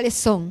sabes cuáles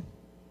son.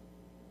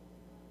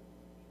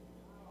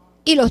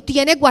 Y los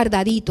tienes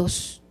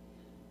guardaditos.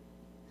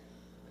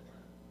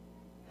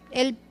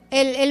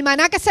 El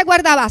maná que se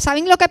guardaba,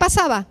 ¿saben lo que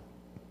pasaba?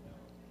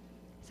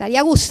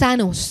 Salía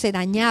gusanos, se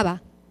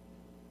dañaba.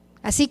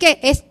 Así que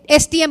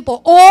es tiempo,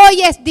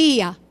 hoy es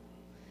día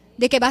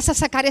de que vas a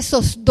sacar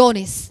esos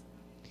dones.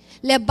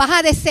 Les vas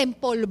a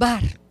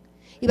desempolvar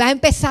Y vas a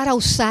empezar a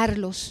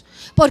usarlos.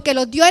 Porque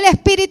los dio el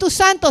Espíritu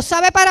Santo,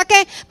 ¿sabe para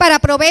qué? Para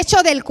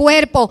provecho del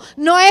cuerpo.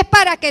 No es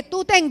para que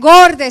tú te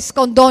engordes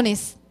con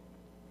dones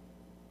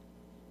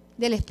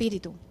del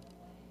Espíritu.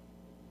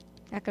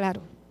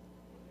 Aclaro.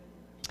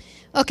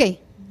 Ok.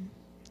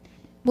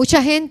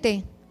 Mucha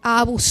gente ha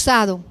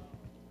abusado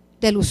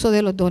del uso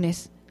de los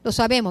dones. Lo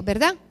sabemos,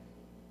 ¿verdad?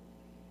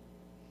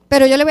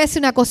 Pero yo le voy a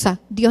decir una cosa.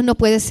 Dios no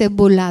puede ser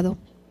burlado.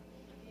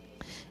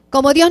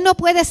 Como Dios no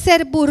puede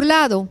ser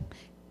burlado,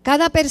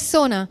 cada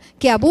persona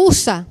que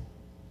abusa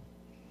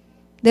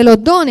de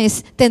los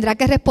dones tendrá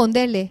que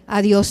responderle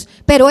a Dios.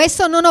 Pero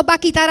eso no nos va a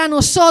quitar a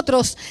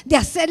nosotros de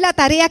hacer la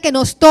tarea que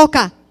nos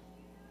toca.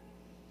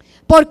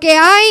 Porque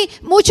hay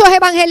muchos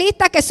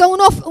evangelistas que son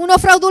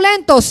unos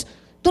fraudulentos.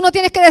 Tú no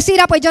tienes que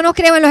decir, pues yo no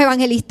creo en los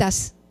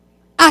evangelistas.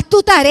 Haz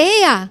tu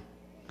tarea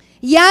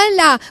y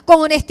hazla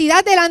con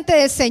honestidad delante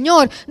del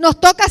Señor. Nos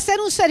toca hacer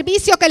un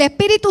servicio que el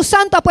Espíritu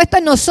Santo ha puesto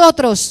en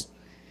nosotros.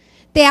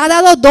 Te ha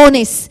dado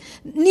dones.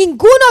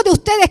 Ninguno de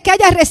ustedes que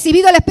haya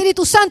recibido el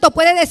Espíritu Santo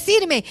puede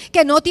decirme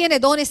que no tiene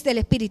dones del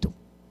Espíritu.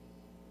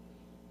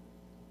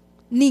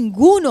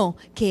 Ninguno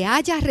que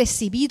haya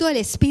recibido el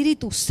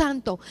Espíritu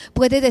Santo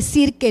puede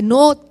decir que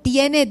no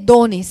tiene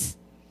dones.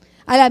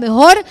 A lo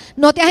mejor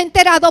no te has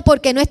enterado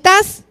porque no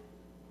estás.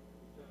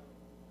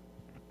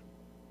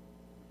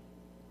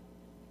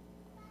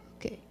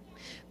 Okay.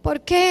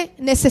 ¿Por qué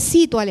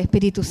necesito al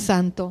Espíritu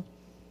Santo?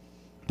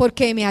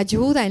 Porque me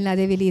ayuda en la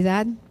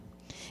debilidad.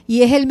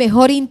 Y es el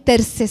mejor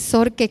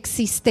intercesor que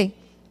existe.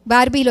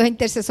 Barbie, los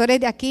intercesores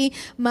de aquí,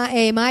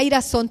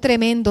 Mayra, son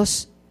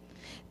tremendos.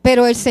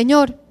 Pero el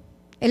Señor,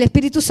 el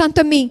Espíritu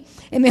Santo en mí,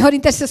 es mejor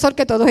intercesor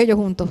que todos ellos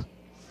juntos.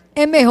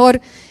 Es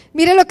mejor.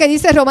 Mire lo que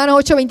dice Romanos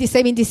 8,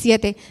 26,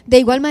 27. De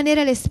igual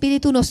manera el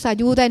Espíritu nos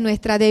ayuda en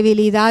nuestra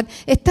debilidad.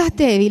 Estás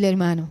débil,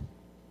 hermano.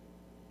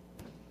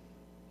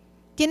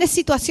 Tienes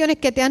situaciones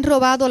que te han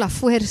robado la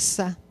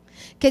fuerza.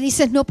 Que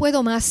dices, no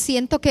puedo más.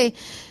 Siento que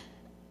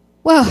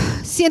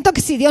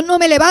si Dios no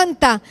me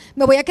levanta,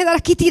 me voy a quedar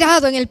aquí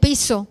tirado en el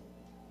piso.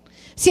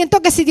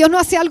 Siento que si Dios no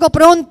hace algo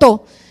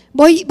pronto,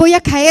 voy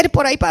a caer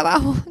por ahí para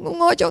abajo, en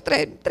un hoyo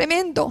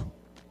tremendo.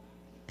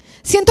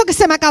 Siento que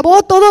se me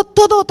acabó todo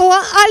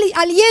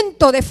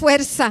aliento de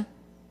fuerza.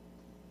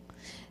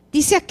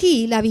 Dice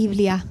aquí la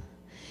Biblia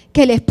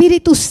que el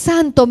Espíritu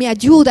Santo me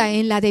ayuda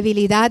en la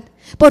debilidad.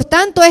 Por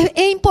tanto, es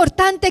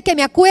importante que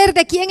me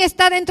acuerde quién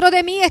está dentro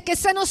de mí. Es que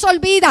se nos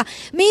olvida.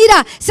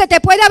 Mira, se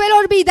te puede haber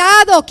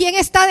olvidado quién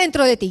está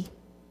dentro de ti.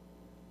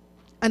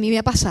 A mí me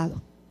ha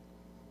pasado.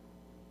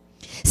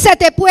 Se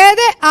te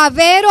puede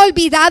haber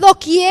olvidado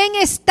quién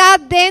está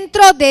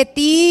dentro de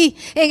ti.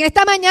 En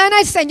esta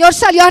mañana el Señor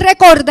salió a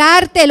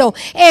recordártelo.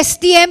 Es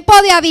tiempo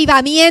de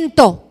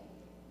avivamiento.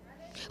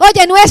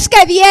 Oye, no es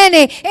que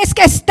viene, es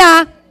que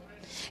está.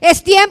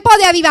 Es tiempo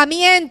de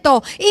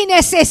avivamiento y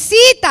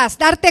necesitas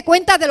darte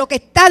cuenta de lo que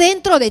está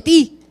dentro de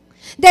ti,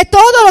 de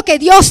todo lo que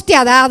Dios te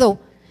ha dado.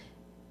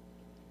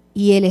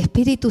 Y el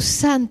Espíritu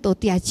Santo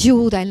te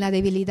ayuda en la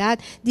debilidad.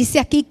 Dice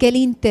aquí que Él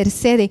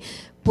intercede.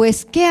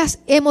 Pues, ¿qué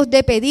hemos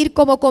de pedir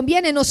como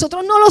conviene?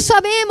 Nosotros no lo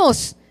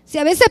sabemos. Si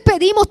a veces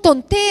pedimos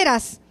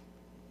tonteras.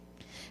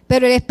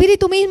 Pero el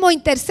Espíritu mismo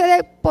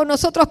intercede por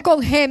nosotros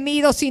con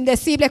gemidos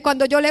indecibles.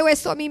 Cuando yo leo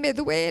eso, a mí me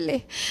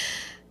duele.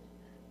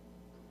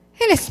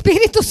 El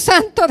Espíritu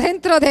Santo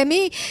dentro de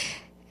mí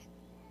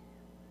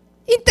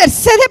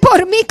intercede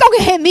por mí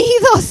con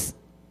gemidos,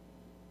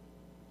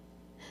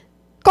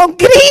 con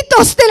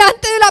gritos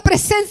delante de la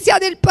presencia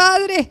del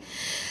Padre.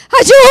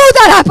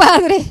 Ayúdala,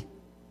 Padre.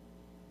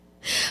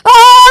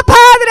 Oh,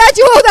 Padre,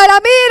 ayúdala.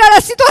 Mira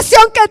la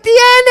situación que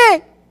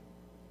tiene.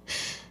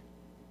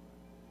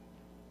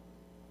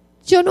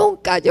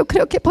 Yo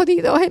creo que he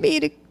podido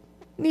gemir.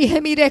 Ni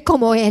gemiré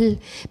como Él,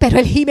 pero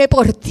Él gime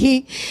por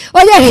ti.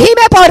 Oye, Él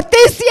gime por ti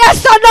si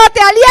eso no te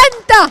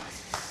alienta.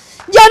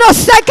 Yo no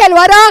sé que lo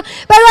hará,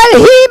 pero Él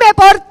gime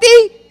por ti.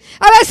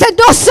 A veces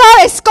no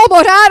sabes cómo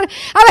orar,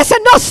 a veces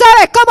no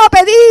sabes cómo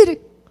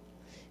pedir,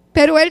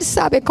 pero Él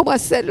sabe cómo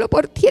hacerlo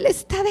por ti. Él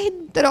está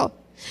dentro.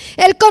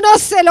 Él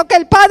conoce lo que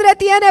el Padre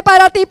tiene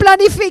para ti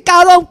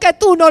planificado, aunque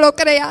tú no lo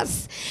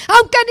creas,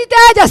 aunque ni te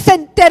hayas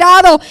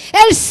enterado.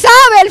 Él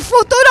sabe el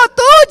futuro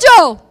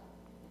tuyo.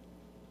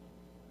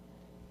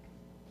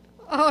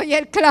 Oh, y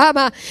Él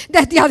clama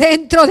desde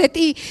adentro de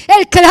ti.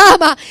 Él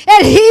clama,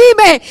 Él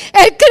gime,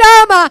 Él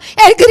clama,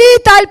 Él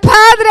grita al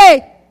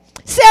Padre.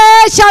 Se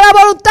echa la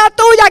voluntad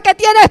tuya que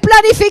tienes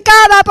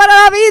planificada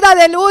para la vida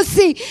de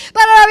Lucy,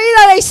 para la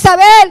vida de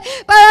Isabel,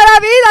 para la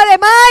vida de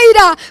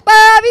Mayra,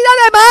 para la vida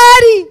de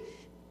Mari.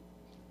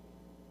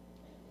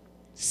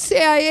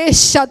 Sea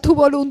hecha tu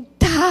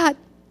voluntad.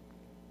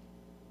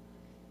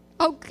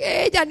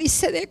 Aunque ella ni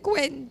se dé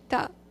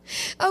cuenta,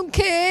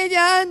 aunque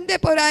ella ande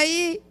por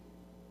ahí,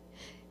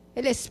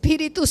 el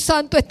Espíritu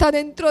Santo está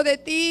dentro de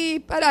ti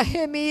para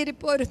gemir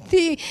por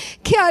ti.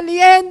 ¡Qué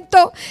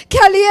aliento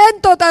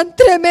tan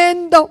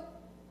tremendo!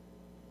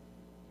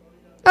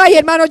 Ay,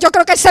 hermano, yo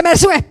creo que Él se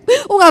merece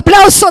un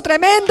aplauso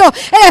tremendo.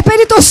 El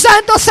Espíritu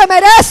Santo se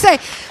merece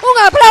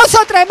un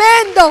aplauso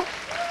tremendo.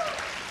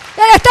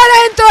 Él está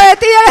dentro de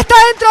ti, Él está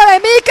dentro de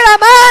mí,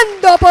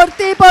 clamando por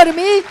ti, por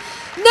mí.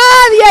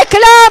 Nadie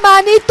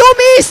clama, ni tú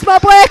mismo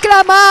puedes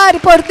clamar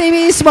por ti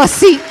mismo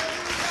así.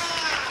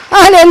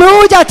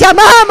 Aleluya, te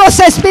amamos,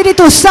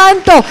 Espíritu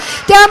Santo,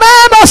 te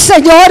amamos,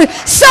 Señor.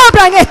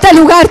 Sopla en este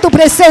lugar tu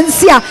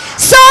presencia,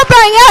 sopla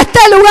en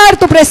este lugar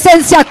tu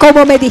presencia,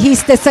 como me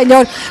dijiste,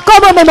 Señor,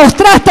 como me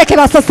mostraste que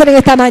vas a hacer en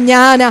esta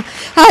mañana.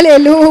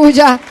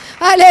 Aleluya,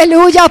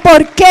 aleluya.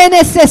 ¿Por qué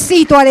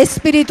necesito al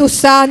Espíritu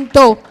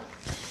Santo?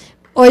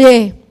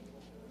 Oye,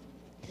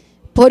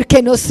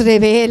 porque nos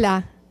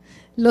revela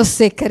los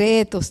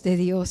secretos de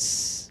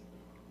Dios.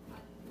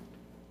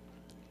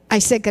 Hay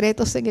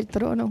secretos en el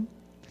trono.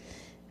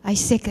 Hay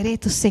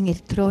secretos en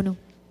el trono.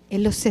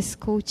 Él los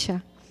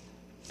escucha.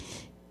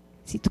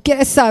 Si tú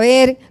quieres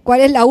saber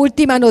cuál es la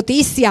última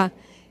noticia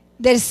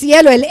del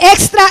cielo, el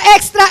extra,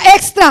 extra,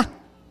 extra,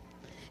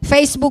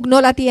 Facebook no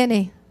la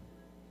tiene.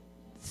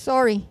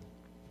 Sorry.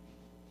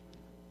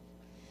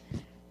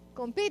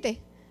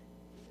 Compite.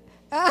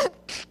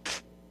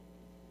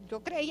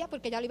 Yo creía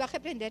porque ya lo iba a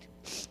reprender.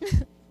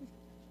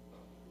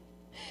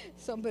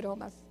 Son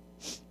bromas.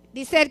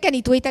 Dice él que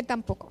ni Twitter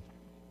tampoco.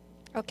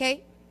 ¿Ok?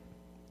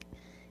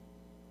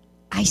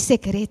 Hay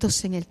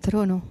secretos en el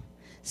trono.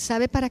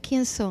 ¿Sabe para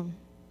quién son?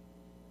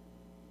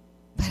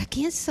 ¿Para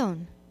quién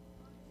son?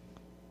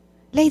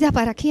 Leida,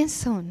 ¿para quién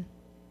son?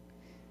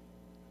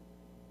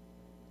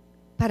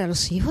 Para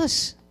los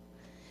hijos.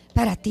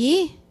 Para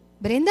ti.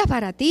 Brenda,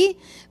 para ti.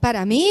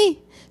 Para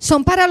mí.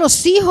 Son para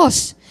los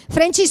hijos.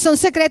 Frenchy, son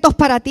secretos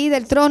para ti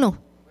del trono.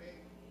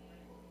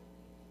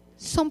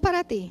 Son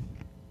para ti.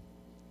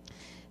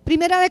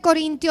 Primera de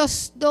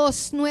Corintios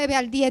 2, 9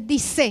 al 10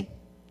 dice: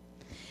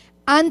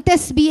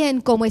 antes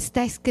bien, como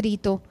está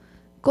escrito,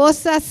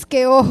 cosas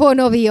que ojo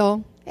no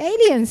vio,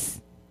 aliens,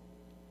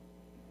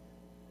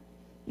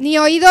 ni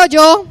oído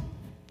yo.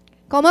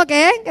 ¿Cómo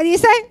qué? ¿Qué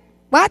dice?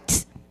 What?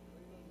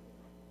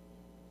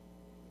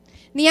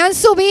 Ni han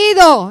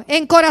subido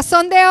en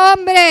corazón de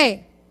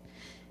hombre.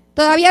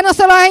 Todavía no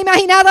se los ha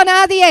imaginado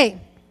nadie.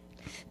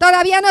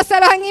 Todavía no se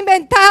los han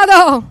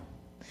inventado.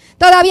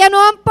 Todavía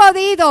no han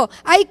podido.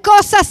 Hay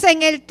cosas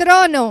en el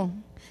trono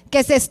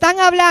que se están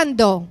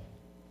hablando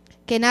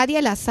que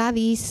nadie las ha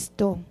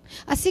visto.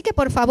 Así que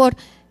por favor,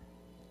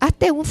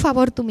 hazte un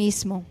favor tú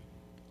mismo.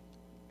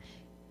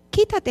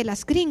 Quítate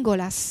las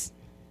gringolas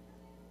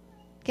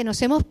que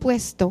nos hemos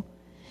puesto,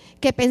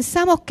 que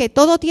pensamos que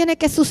todo tiene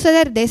que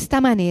suceder de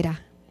esta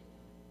manera.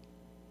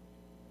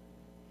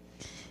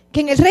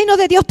 Que en el reino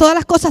de Dios todas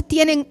las cosas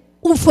tienen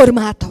un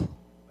formato.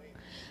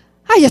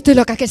 Ay, yo estoy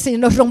loca que el Señor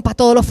nos rompa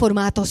todos los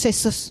formatos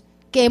esos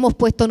que hemos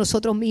puesto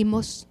nosotros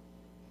mismos.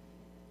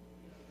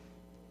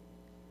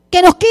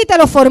 Que nos quite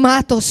los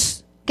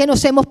formatos que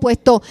nos hemos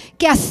puesto.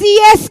 Que así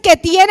es que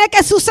tiene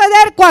que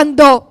suceder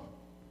cuando.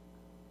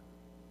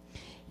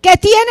 Que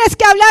tienes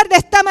que hablar de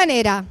esta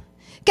manera.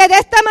 Que de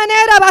esta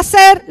manera va a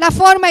ser la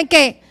forma en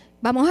que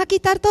vamos a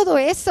quitar todo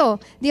eso.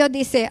 Dios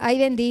dice, ay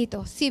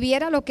bendito, si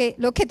viera lo que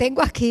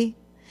tengo aquí.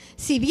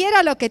 Si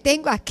viera lo que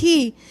tengo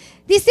aquí.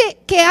 Dice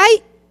que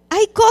hay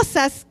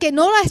cosas que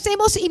no las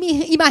hemos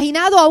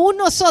imaginado aún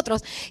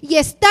nosotros. Y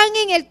están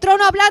en el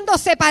trono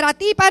hablándose para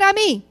ti y para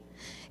mí.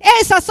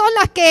 Esas son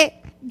las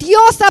que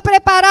Dios ha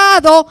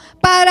preparado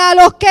para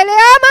los que le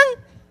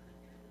aman.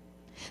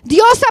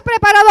 Dios ha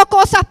preparado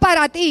cosas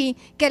para ti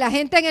que la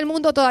gente en el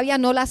mundo todavía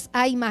no las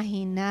ha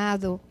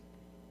imaginado.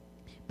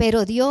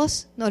 Pero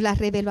Dios nos las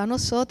reveló a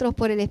nosotros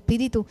por el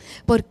Espíritu,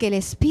 porque el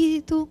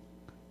Espíritu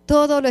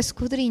todo lo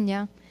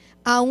escudriña,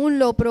 aún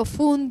lo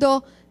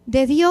profundo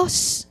de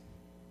Dios.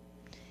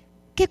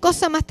 ¿Qué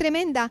cosa más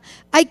tremenda?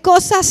 Hay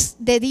cosas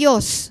de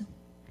Dios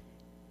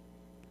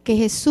que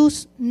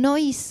Jesús no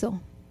hizo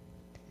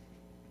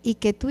y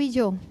que tú y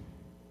yo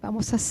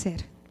vamos a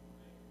hacer.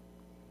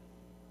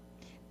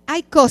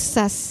 Hay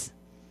cosas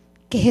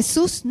que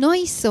Jesús no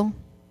hizo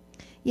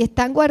y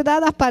están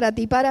guardadas para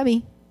ti y para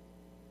mí.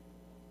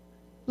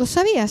 ¿Lo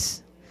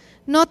sabías?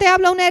 No te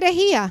habla una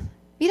herejía.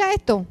 Mira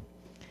esto.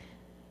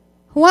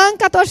 Juan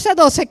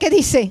 14:12, ¿qué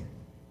dice?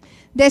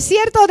 De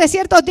cierto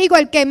os digo,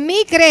 el que en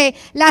mí cree,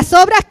 las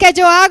obras que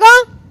yo hago,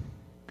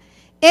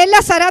 él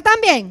las hará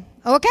también.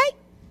 ¿Ok?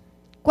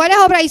 ¿Cuáles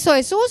obras hizo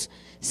Jesús?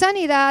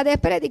 Sanidades,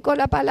 predicó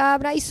la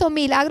palabra, hizo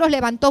milagros,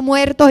 levantó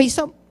muertos,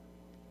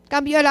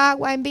 cambió el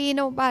agua en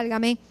vino,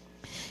 válgame.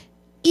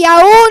 Y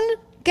aún,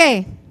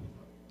 ¿qué?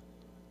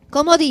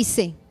 ¿Cómo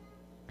dice?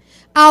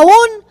 Aún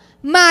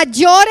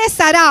mayores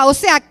hará. O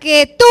sea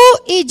que tú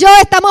y yo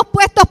estamos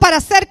puestos para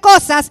hacer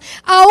cosas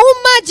aún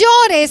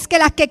mayores que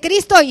las que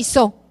Cristo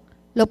hizo.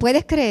 ¿Lo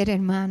puedes creer,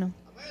 hermano?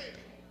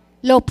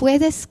 ¿Lo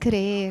puedes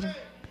creer?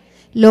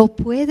 ¿Lo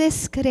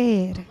puedes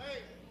creer?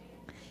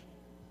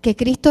 Que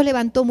Cristo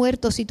levantó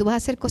muertos y tú vas a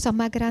hacer cosas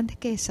más grandes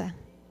que esas.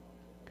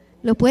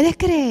 ¿Lo puedes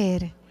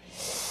creer?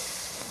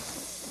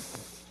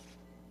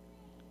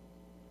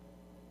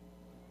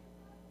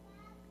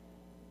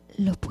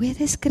 ¿Lo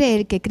puedes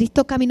creer que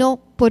Cristo caminó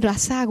por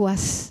las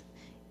aguas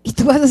y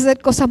tú vas a hacer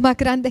cosas más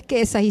grandes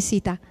que esa,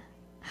 Isita?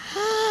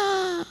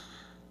 ¡Ah!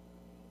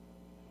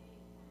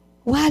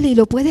 Wally,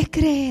 ¿lo puedes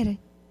creer?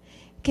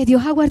 que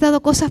Dios ha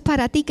guardado cosas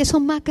para ti que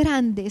son más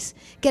grandes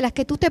que las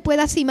que tú te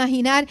puedas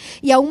imaginar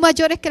y aún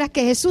mayores que las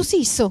que Jesús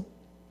hizo.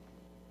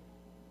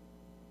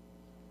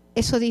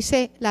 Eso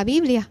dice la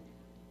Biblia.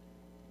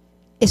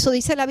 Eso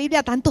dice la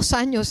Biblia tantos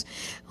años.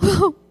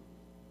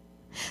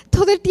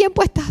 Todo el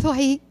tiempo ha estado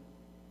ahí.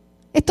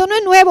 Esto no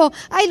es nuevo.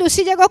 Ay,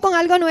 Lucy llegó con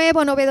algo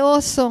nuevo,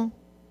 novedoso.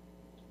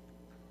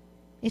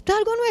 Esto es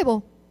algo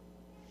nuevo.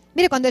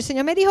 Mire, cuando el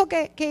Señor me dijo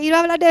que iba a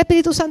hablar del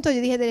Espíritu Santo, yo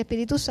dije, del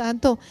Espíritu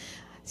Santo,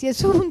 si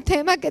eso es un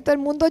tema que todo el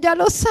mundo ya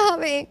lo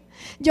sabe.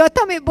 Yo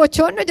hasta me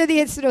bochorno, yo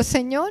dije, pero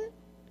Señor,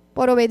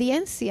 por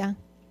obediencia.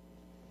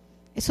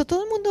 Eso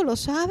todo el mundo lo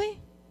sabe.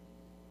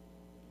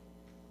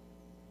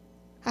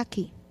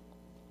 Aquí.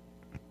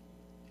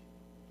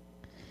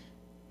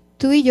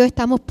 Tú y yo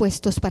estamos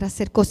puestos para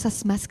hacer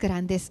cosas más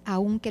grandes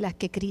aún que las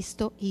que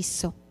Cristo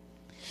hizo.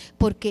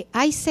 Porque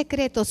hay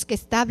secretos que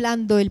está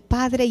hablando el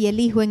Padre y el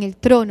Hijo en el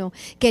trono,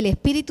 que el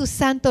Espíritu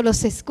Santo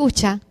los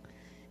escucha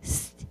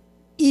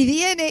y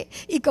viene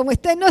y como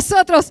está en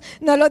nosotros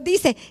nos los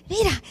dice.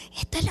 Mira,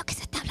 esto es lo que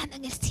se está hablando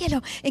en el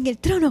cielo, en el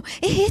trono,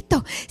 es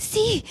esto.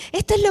 Sí,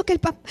 esto es lo que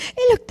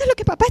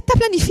papá está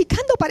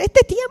planificando para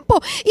este tiempo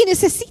y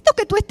necesito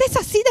que tú estés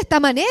así de esta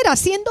manera,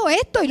 haciendo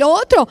esto y lo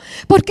otro,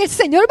 porque el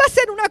Señor va a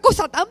hacer una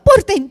cosa tan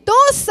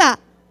portentosa.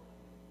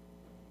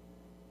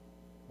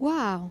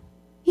 Wow.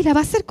 Y la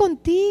va a hacer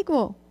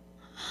contigo.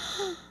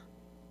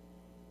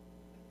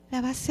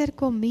 La va a hacer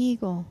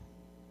conmigo.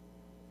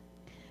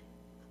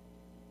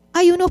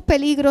 Hay unos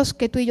peligros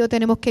que tú y yo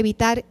tenemos que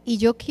evitar y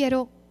yo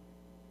quiero,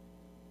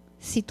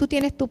 si tú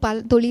tienes tu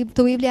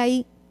Biblia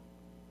ahí,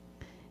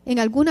 en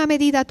alguna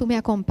medida tú me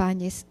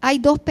acompañes. Hay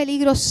dos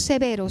peligros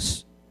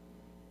severos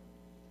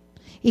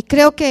y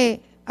creo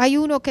que hay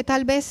uno que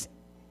tal vez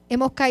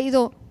hemos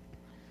caído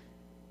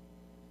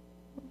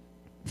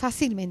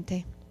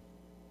fácilmente.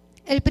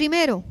 El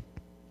primero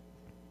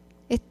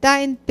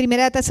está en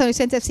 1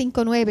 Tesalonicenses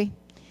 5:9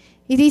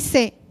 y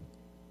dice,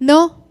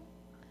 no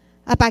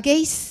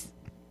apaguéis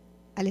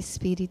al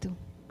Espíritu.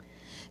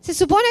 Se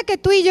supone que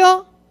tú y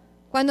yo,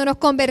 cuando nos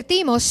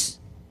convertimos,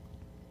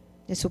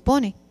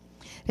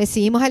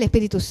 recibimos al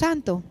Espíritu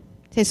Santo,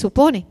 se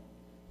supone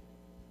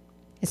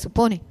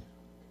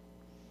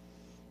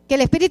que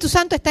el Espíritu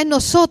Santo está en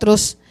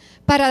nosotros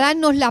para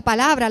darnos la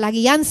palabra, la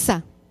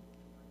guianza.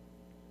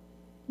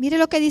 Mire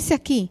lo que dice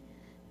aquí,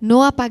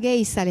 no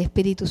apaguéis al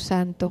Espíritu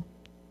Santo,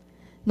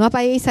 no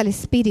apaguéis al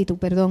Espíritu,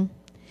 perdón.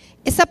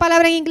 Esa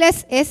palabra en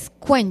inglés es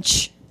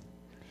quench.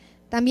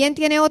 También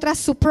tiene otra,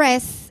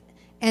 suppress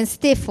and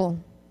stifle.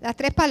 Las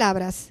tres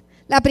palabras.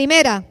 La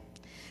primera,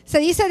 se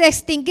dice de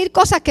extinguir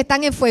cosas que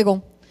están en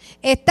fuego.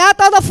 Está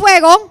todo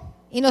fuego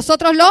y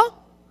nosotros lo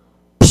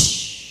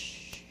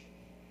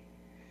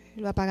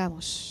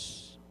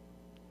apagamos.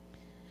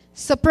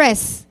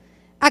 Suppress,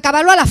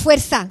 acabarlo a la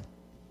fuerza.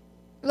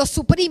 Lo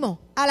suprimo,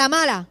 a la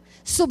mala.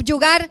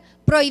 Subyugar,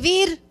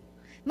 prohibir,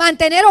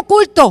 mantener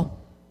oculto.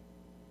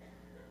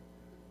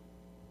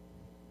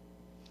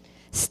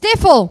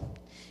 Stifle,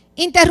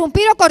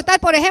 interrumpir o cortar,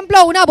 por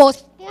ejemplo, una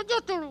voz.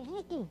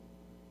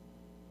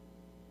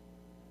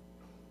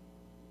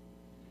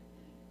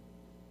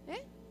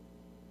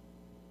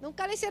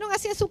 ¿Nunca le hicieron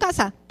así en su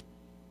casa?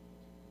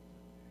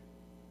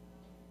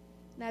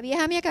 La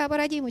vieja mía que va por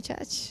allí,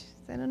 muchachos,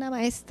 era una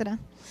maestra.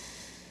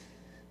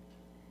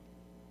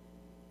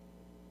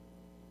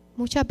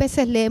 Muchas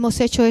veces le hemos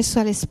hecho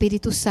eso al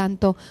Espíritu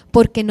Santo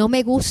porque no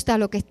me gusta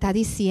lo que está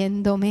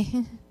diciéndome.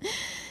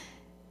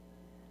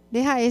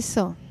 Deja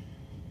eso.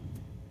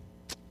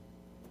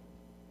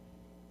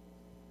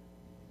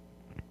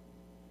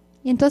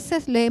 Y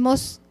entonces le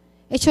hemos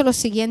hecho lo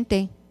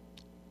siguiente.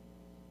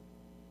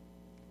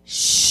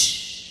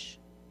 Shh.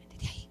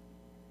 Métete ahí.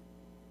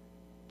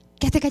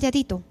 Quédate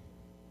calladito.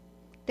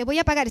 Te voy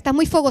a apagar. Estás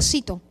muy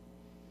fogosito.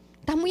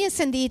 Estás muy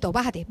encendido.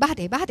 Bájate.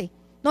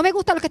 No me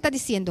gusta lo que estás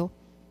diciendo.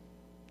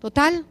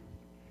 Total.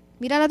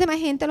 Mira a la demás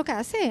gente lo que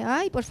hace.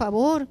 Ay, por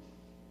favor.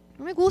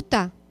 No me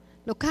gusta.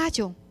 Lo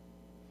callo.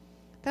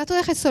 Trato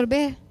de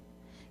resolver.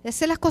 De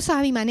hacer las cosas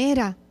a mi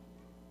manera.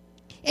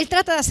 Él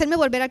trata de hacerme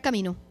volver al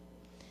camino.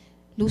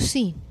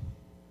 Lucy,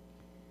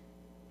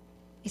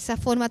 esa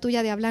forma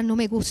tuya de hablar no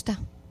me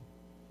gusta.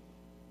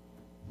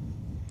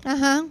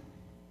 Ajá.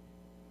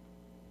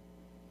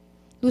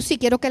 Lucy,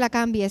 quiero que la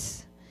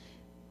cambies.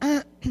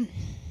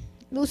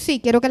 Lucy,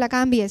 quiero que la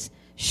cambies.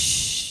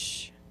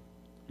 Shh.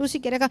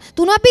 Lucy, quiere que...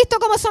 Tú no has visto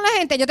cómo son la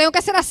gente. Yo tengo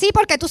que ser así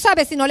porque tú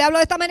sabes, si no le hablo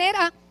de esta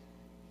manera.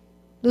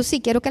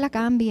 Lucy, quiero que la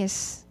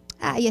cambies.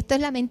 Ay, esto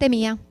es la mente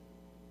mía.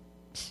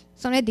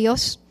 Eso no es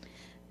Dios.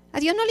 A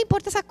Dios no le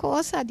importa esas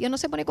cosas. Dios no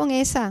se pone con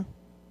esa.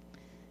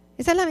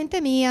 Esa es la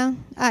mente mía.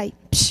 Ay,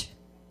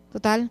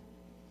 total.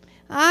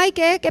 Ay,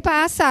 ¿qué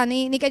pasa?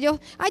 Ni que yo...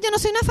 Ay, yo no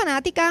soy una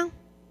fanática.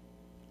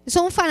 Eso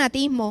es un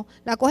fanatismo.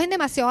 La cogen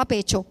demasiado a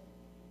pecho.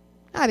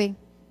 A ver,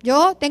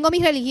 yo tengo mi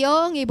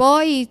religión y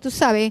voy, tú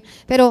sabes.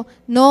 Pero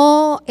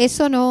no,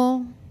 eso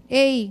no.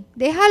 Ey,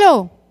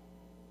 déjalo.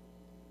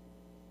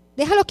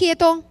 Déjalo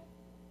quieto.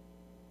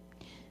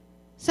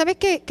 ¿Sabes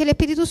que el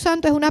Espíritu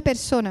Santo es una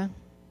persona?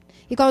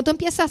 Y cuando tú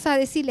empiezas a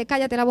decirle,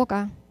 cállate la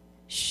boca.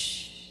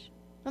 Shh,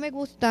 no me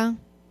gusta.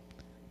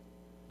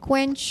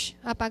 Quench,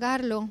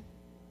 apagarlo.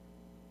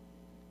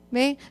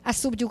 ¿Ve? A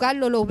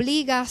subyugarlo, lo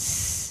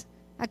obligas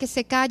a que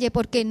se calle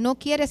porque no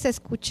quieres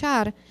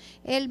escuchar.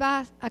 Él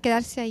va a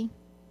quedarse ahí.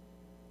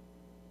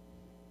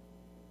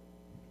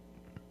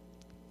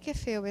 Qué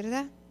feo,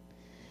 ¿verdad?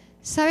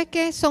 ¿Sabes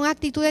qué? Son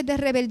actitudes de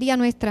rebeldía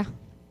nuestra.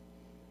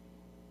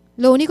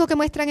 Lo único que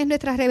muestran es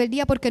nuestra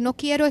rebeldía porque no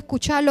quiero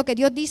escuchar lo que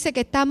Dios dice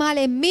que está mal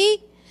en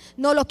mí.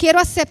 No lo quiero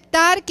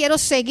aceptar, quiero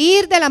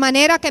seguir de la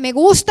manera que me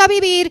gusta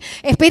vivir.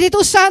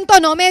 Espíritu Santo,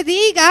 no me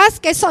digas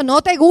que eso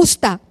no te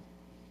gusta,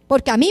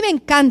 porque a mí me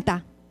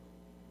encanta.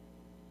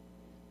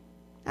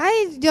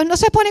 Ay, Dios no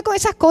se pone con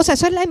esas cosas,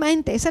 eso es la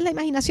mente, esa es la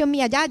imaginación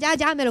mía.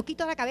 Ya, me lo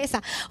quito de la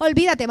cabeza.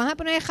 Olvídate, vas a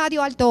poner el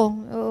radio alto,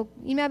 o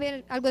irme a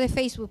ver algo de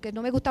Facebook, que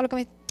no me gusta lo que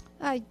me...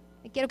 Ay,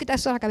 me quiero quitar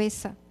eso de la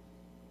cabeza.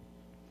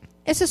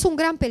 Ese es un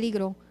gran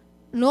peligro.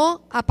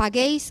 No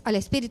apaguéis al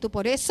Espíritu.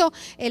 Por eso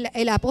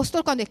el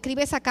apóstol cuando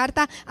escribe esa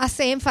carta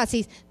hace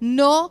énfasis.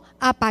 No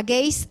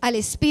apaguéis al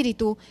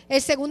Espíritu.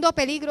 El segundo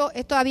peligro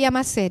es todavía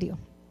más serio.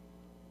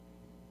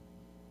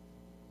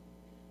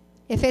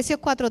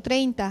 Efesios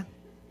 4:30.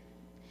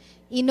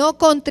 Y no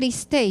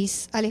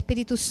contristéis al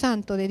Espíritu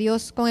Santo de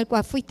Dios, con el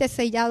cual fuiste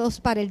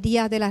sellados para el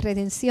día de la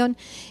redención.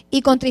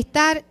 Y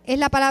contristar es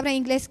la palabra en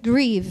inglés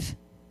grieve,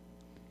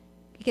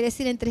 que quiere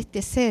decir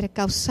entristecer,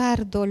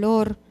 causar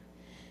dolor.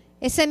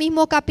 Ese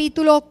mismo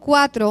capítulo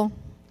 4,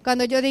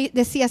 cuando yo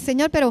decía,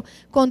 Señor, pero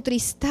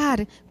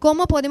contristar,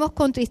 ¿cómo podemos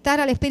contristar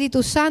al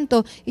Espíritu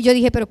Santo? Y yo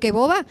dije, pero qué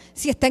boba,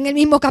 si está en el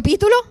mismo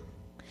capítulo.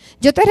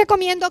 Yo te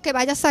recomiendo que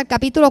vayas al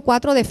capítulo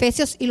 4 de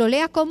Efesios y lo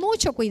leas con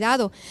mucho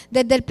cuidado.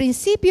 Desde el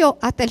principio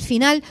hasta el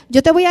final,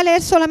 yo te voy a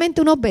leer solamente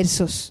unos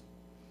versos,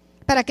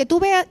 para que tú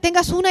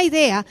tengas una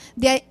idea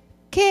de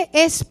qué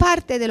es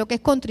parte de lo que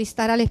es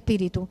contristar al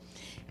Espíritu.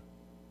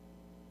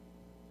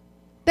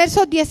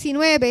 Versos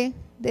 19...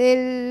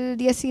 del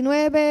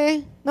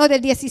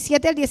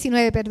 17 al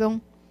 19,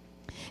 perdón.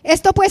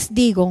 Esto pues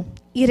digo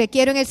y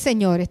requiero en el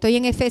Señor, estoy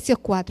en Efesios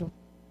 4,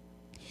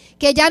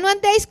 que ya no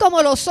andéis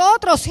como los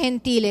otros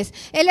gentiles.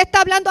 Él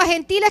está hablando a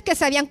gentiles que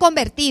se habían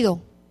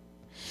convertido.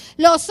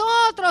 Los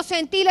otros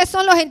gentiles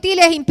son los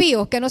gentiles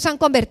impíos que no se han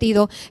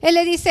convertido. Él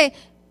le dice,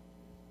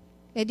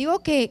 les digo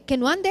que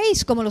no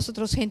andéis como los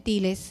otros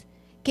gentiles,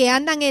 que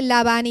andan en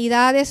la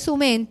vanidad de su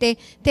mente,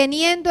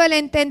 teniendo el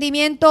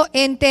entendimiento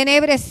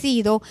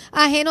entenebrecido,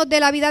 ajenos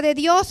de la vida de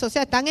Dios, o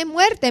sea, están en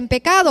muerte, en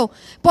pecado,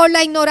 por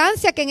la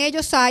ignorancia que en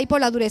ellos hay,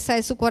 por la dureza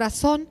de su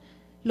corazón,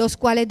 los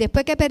cuales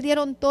después que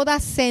perdieron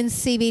toda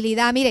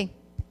sensibilidad, miren,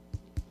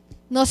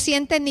 no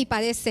sienten ni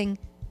padecen,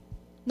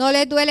 no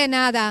les duele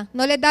nada,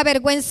 no les da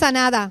vergüenza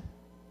nada,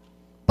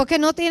 porque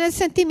no tienen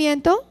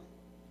sentimiento.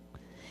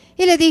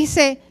 Y le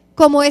dice,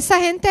 como esa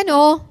gente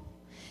no,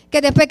 que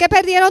después que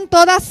perdieron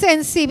toda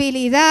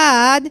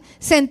sensibilidad,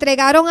 se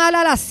entregaron a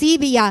la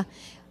lascivia.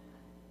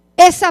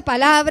 Esas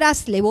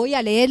palabras, le voy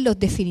a leer las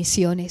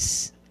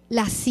definiciones.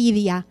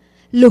 Lascivia,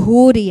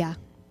 lujuria,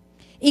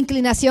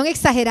 inclinación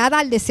exagerada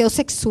al deseo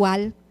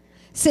sexual,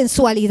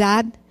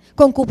 sensualidad,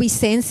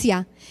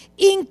 concupiscencia,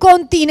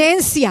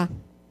 incontinencia,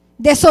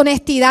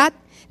 deshonestidad,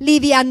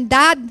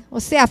 liviandad, o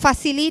sea,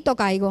 facilito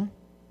caigo.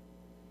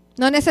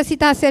 No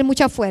necesitas hacer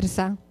mucha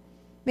fuerza.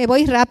 Me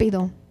voy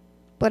rápido,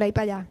 por ahí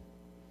para allá.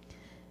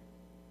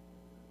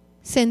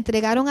 Se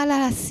entregaron a la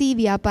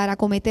lascivia para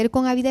cometer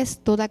con avidez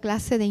toda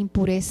clase de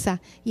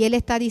impureza. Y él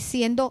está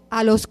diciendo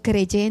a los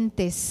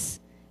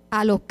creyentes,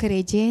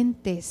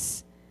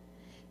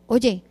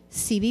 oye,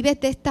 si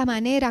vives de esta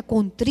manera,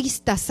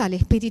 contristas al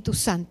Espíritu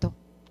Santo.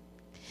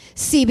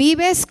 Si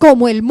vives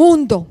como el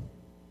mundo,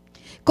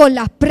 con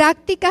las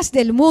prácticas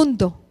del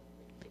mundo,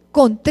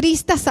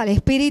 contristas al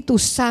Espíritu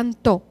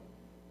Santo.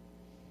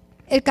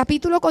 El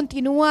capítulo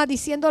continúa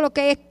diciendo lo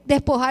que es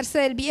despojarse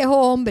del viejo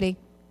hombre.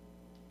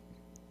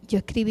 Yo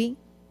escribí,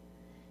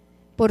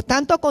 por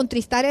tanto,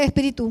 contristar el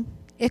Espíritu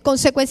es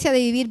consecuencia de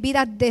vivir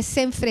vidas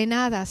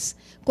desenfrenadas,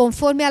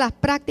 conforme a las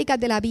prácticas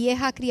de la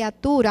vieja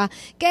criatura,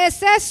 que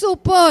se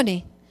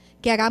supone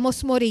que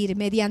hagamos morir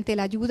mediante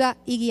la ayuda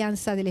y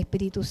guianza del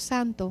Espíritu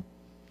Santo.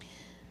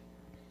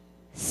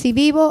 Si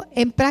vivo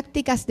en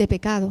prácticas de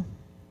pecado,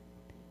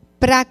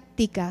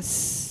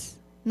 prácticas,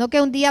 no que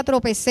un día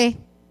tropecé,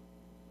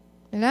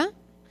 ¿verdad?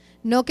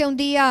 No que un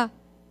día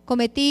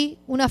cometí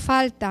una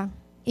falta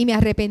y me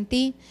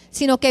arrepentí,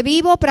 sino que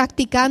vivo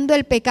practicando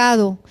el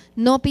pecado.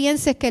 No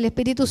pienses que el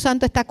Espíritu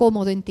Santo está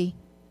cómodo en ti.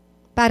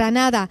 Para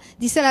nada.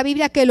 Dice la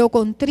Biblia que lo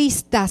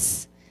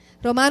contristas.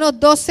 Romanos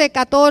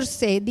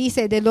 12:14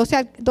 dice, del 12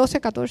 al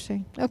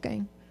 12:14. Ok.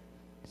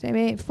 Se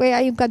me fue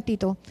ahí un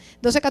cantito.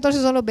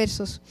 12:14 son los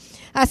versos.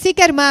 Así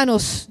que,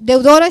 hermanos,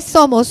 deudores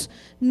somos,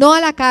 no a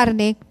la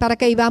carne, para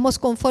que vivamos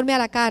conforme a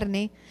la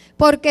carne.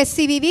 Porque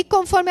si vivís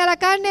conforme a la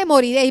carne,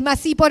 moriréis. Mas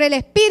si por el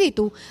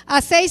Espíritu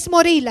hacéis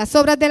morir las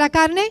obras de la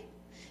carne,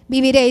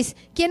 viviréis.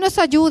 ¿Quién nos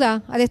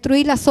ayuda a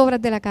destruir las obras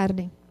de la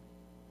carne?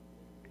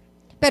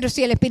 Pero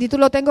si el Espíritu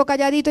lo tengo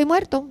calladito y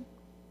muerto,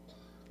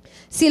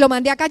 si lo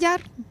mandé a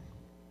callar,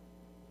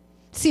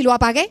 si lo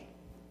apagué,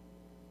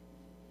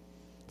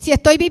 Si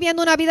estoy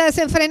viviendo una vida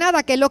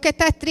desenfrenada, que es lo que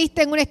está es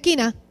triste en una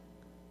esquina,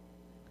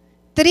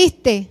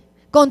 triste,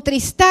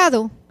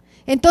 contristado,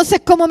 entonces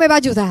 ¿cómo me va a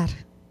ayudar?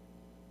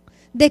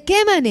 ¿De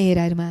qué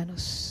manera,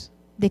 hermanos?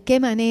 ¿De qué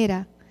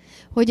manera?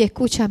 Oye,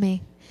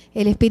 escúchame,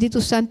 el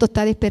Espíritu Santo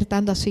está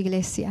despertando a su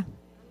iglesia.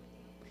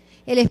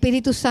 El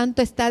Espíritu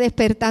Santo está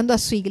despertando a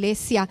su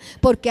iglesia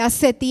porque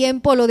hace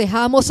tiempo lo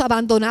dejamos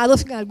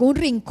abandonados en algún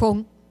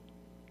rincón.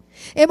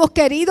 Hemos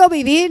querido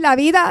vivir la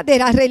vida de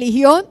la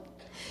religión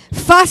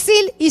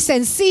fácil y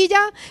sencilla,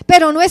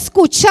 pero no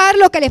escuchar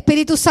lo que el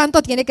Espíritu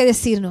Santo tiene que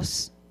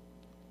decirnos.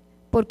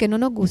 Porque no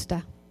nos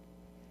gusta.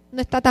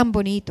 No está tan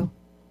bonito.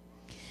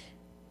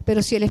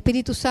 Pero si el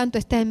Espíritu Santo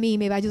está en mí,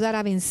 me va a ayudar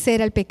a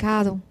vencer al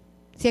pecado.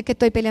 Si es que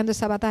estoy peleando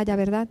esa batalla,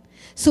 ¿verdad?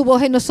 Su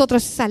voz en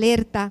nosotros es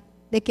alerta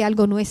de que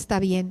algo no está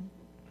bien.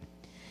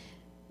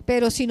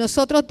 Pero si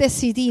nosotros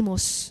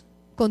decidimos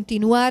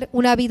continuar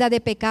una vida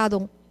de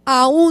pecado,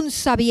 aún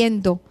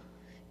sabiendo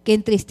que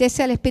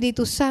entristece al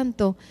Espíritu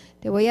Santo,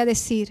 te voy a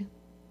decir,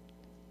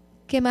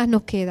 ¿qué más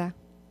nos queda?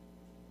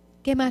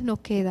 ¿Qué más nos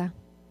queda?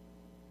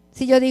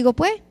 Si yo digo,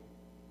 pues,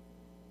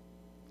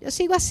 yo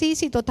sigo así,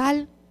 sí,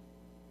 total,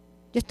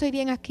 yo estoy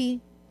bien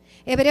aquí.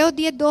 Hebreos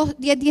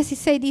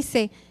 10:16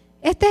 dice,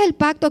 este es el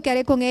pacto que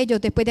haré con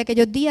ellos después de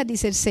aquellos días,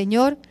 dice el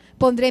Señor,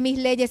 pondré mis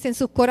leyes en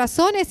sus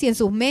corazones y en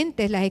sus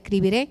mentes las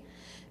escribiré.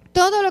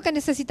 Todo lo que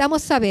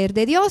necesitamos saber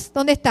de Dios,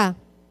 ¿dónde está?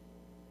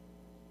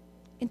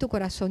 En tu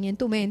corazón y en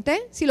tu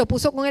mente, si lo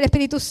puso con el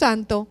Espíritu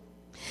Santo.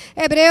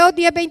 Hebreos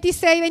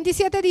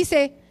 10:26-27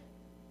 dice,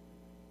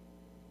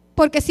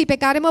 porque si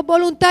pecaremos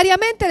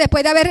voluntariamente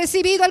después de haber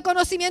recibido el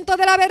conocimiento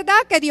de la verdad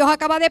que Dios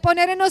acaba de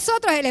poner en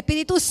nosotros, el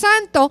Espíritu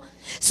Santo,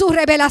 su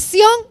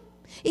revelación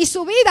y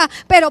su vida,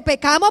 pero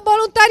pecamos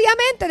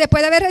voluntariamente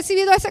después de haber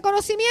recibido ese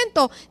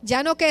conocimiento,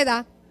 ya no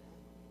queda,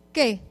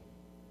 ¿qué?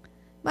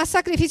 Más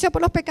sacrificio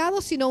por los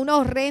pecados, sino una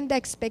horrenda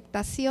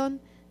expectación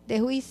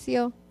de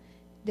juicio,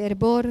 de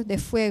hervor, de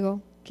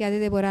fuego que ha de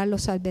devorar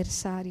los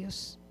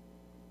adversarios.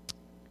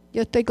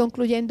 Yo estoy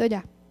concluyendo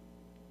ya.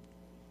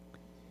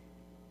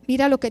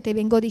 Mira lo que te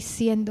vengo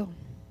diciendo.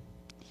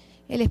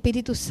 El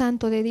Espíritu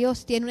Santo de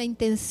Dios tiene una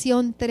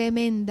intención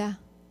tremenda.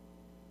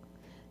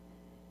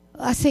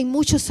 Hace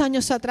muchos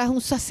años atrás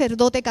un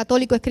sacerdote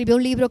católico escribió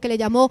un libro que le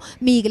llamó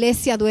Mi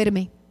iglesia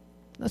duerme.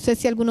 No sé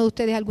si alguno de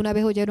ustedes alguna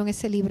vez oyeron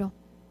ese libro.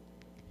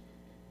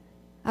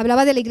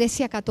 Hablaba de la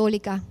iglesia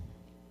católica.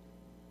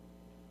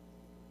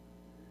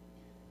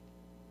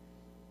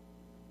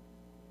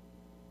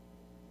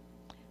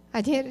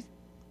 Ayer,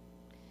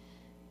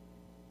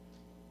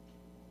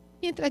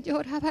 mientras yo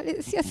oraba, le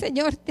decía,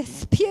 Señor,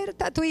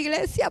 despierta tu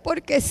iglesia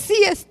porque sí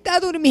está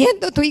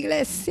durmiendo tu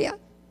iglesia.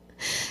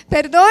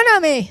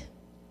 Perdóname,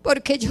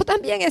 porque yo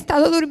también he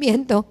estado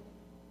durmiendo.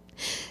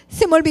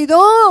 Se me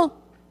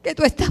olvidó que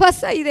tú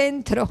estabas ahí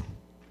dentro.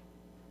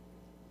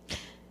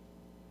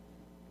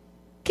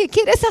 Que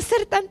quieres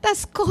hacer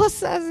tantas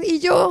cosas y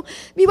yo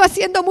vivo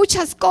haciendo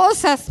muchas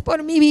cosas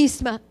por mí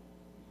misma.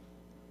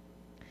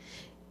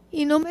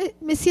 Y no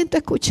me siento a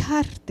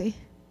escucharte.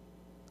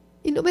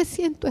 Y no me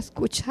siento a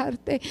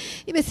escucharte.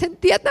 Y me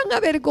sentía tan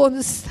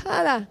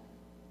avergonzada.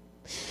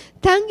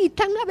 Tan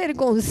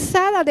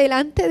avergonzada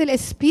delante del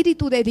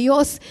Espíritu de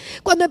Dios.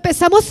 Cuando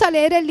empezamos a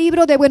leer el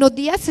libro de Buenos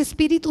Días,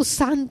 Espíritu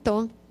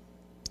Santo,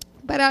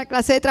 para la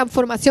clase de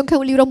transformación, que es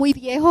un libro muy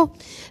viejo.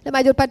 La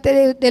mayor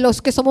parte de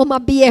los que somos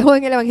más viejos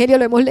en el Evangelio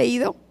lo hemos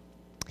leído.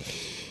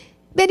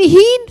 Benny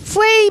Hinn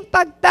fue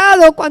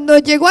impactado cuando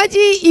llegó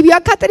allí y vio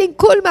a Kathryn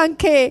Kuhlman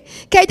que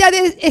ella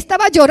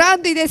estaba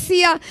llorando y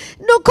decía,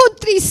 no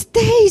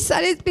contristéis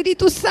al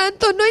Espíritu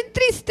Santo, no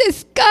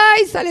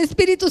entristezcáis al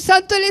Espíritu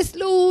Santo, Él es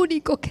lo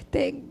único que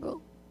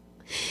tengo.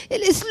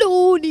 Él es lo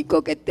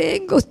único que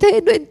tengo.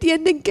 Ustedes no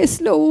entienden que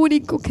es lo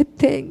único que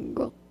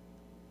tengo.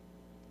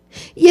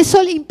 Y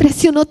eso le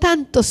impresionó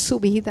tanto su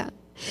vida.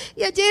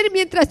 Y ayer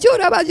mientras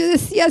lloraba yo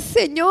decía,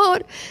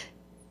 Señor,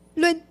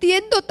 lo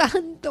entiendo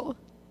tanto.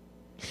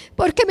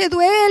 Porque me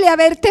duele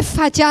haberte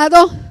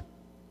fallado,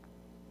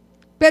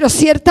 pero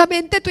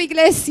ciertamente tu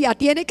iglesia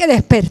tiene que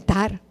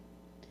despertar.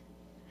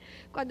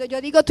 Cuando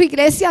yo digo tu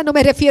iglesia no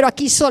me refiero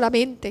aquí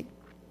solamente.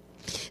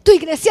 Tu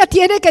iglesia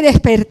tiene que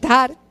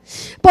despertar,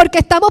 porque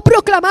estamos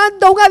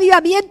proclamando un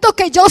avivamiento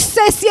que yo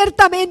sé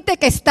ciertamente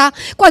que está.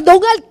 Cuando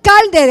un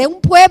alcalde de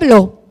un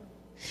pueblo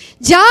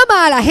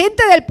llama a la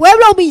gente del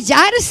pueblo a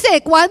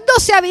humillarse, ¿cuándo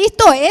se ha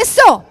visto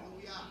eso?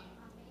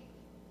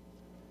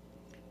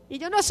 Y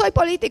yo no soy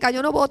política,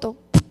 yo no voto.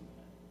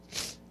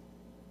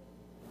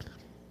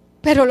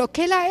 Pero lo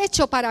que Él ha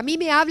hecho para mí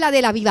me habla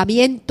del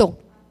avivamiento.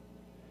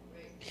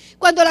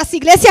 Cuando las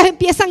iglesias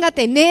empiezan a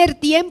tener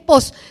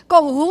tiempos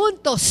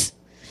conjuntos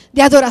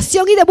de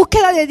adoración y de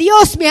búsqueda de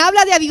Dios, me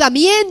habla de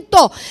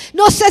avivamiento.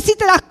 No sé si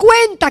te das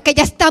cuenta que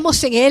ya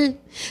estamos en Él.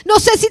 No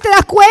sé si te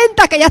das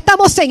cuenta que ya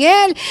estamos en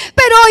Él.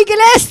 Pero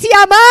iglesia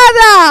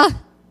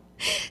amada,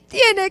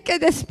 tiene que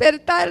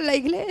despertar la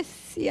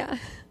iglesia.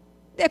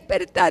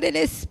 Despertar el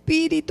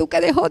espíritu que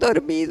dejó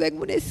dormido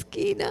en una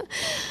esquina.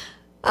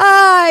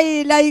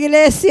 Ay, la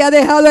iglesia ha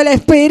dejado el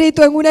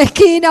Espíritu en una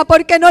esquina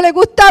porque no le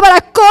gustaban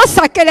las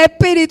cosas que el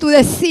Espíritu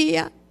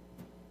decía.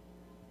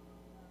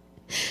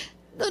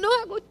 No nos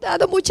ha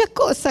gustado muchas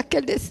cosas que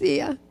Él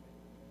decía.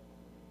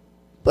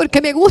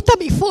 Porque me gusta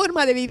mi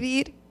forma de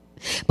vivir.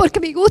 Porque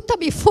me gusta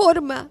mi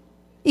forma.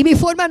 Y mi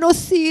forma no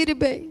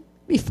sirve.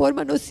 Mi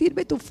forma no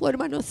sirve, tu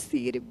forma no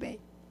sirve.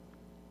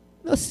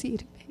 No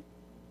sirve.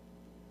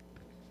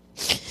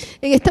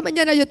 En esta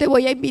mañana yo te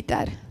voy a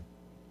invitar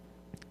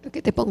a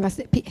que te pongas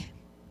de pie.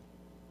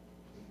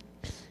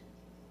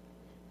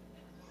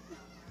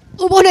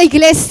 Hubo una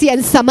iglesia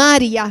en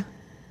Samaria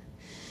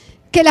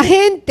que la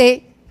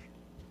gente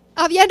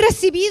habían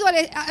recibido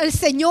al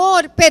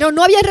Señor, pero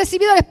no habían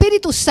recibido al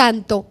Espíritu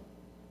Santo.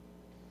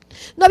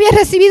 No habían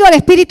recibido al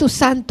Espíritu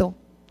Santo.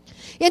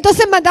 Y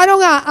entonces mandaron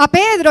a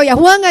Pedro y a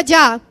Juan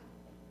allá.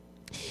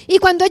 Y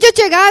cuando ellos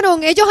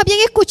llegaron, ellos habían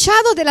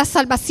escuchado de la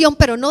salvación,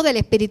 pero no del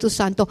Espíritu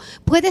Santo.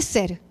 Puede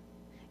ser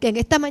que en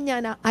esta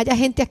mañana haya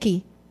gente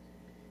aquí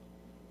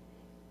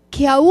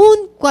que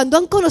aún cuando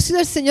han conocido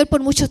al Señor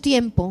por mucho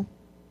tiempo,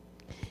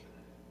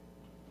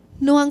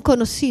 no han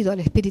conocido al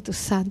Espíritu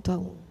Santo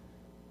aún.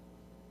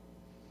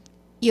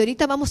 Y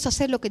ahorita vamos a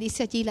hacer lo que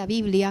dice allí la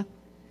Biblia.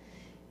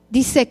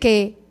 Dice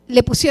que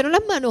le pusieron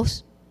las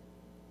manos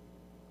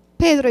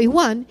Pedro y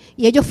Juan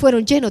y ellos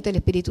fueron llenos del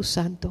Espíritu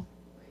Santo.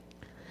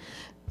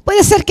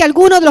 Puede ser que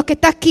alguno de los que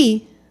está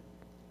aquí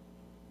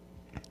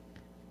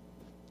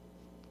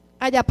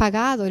haya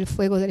apagado el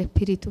fuego del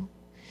Espíritu.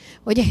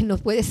 Oye, no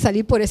puedes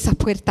salir por esa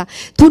puerta.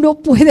 Tú no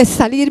puedes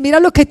salir.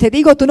 Mira lo que te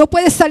digo. Tú no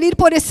puedes salir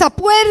por esa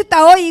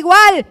puerta hoy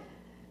igual.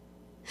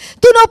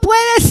 Tú no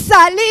puedes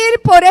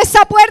salir por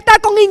esa puerta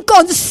con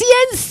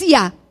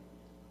inconsciencia.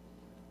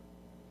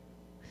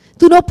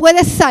 Tú no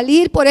puedes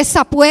salir por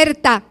esa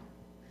puerta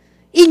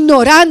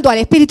ignorando al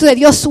Espíritu de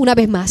Dios una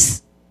vez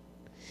más.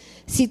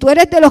 Si tú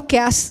eres de los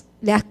que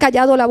le has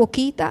callado la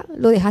boquita,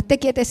 lo dejaste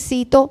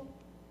quietecito,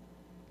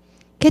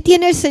 ¿qué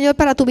tiene el Señor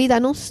para tu vida?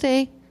 No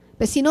sé.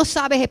 Pero si no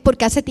sabes es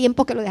porque hace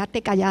tiempo que lo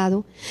dejaste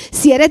callado.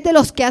 Si eres de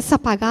los que has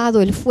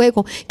apagado el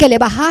fuego, que le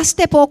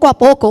bajaste poco a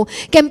poco,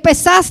 que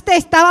empezaste,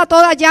 estaba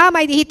toda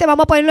llama y dijiste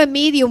vamos a ponerlo en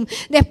medium,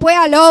 después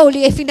a low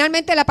y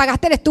finalmente le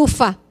apagaste la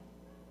estufa.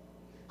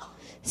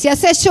 Si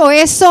has hecho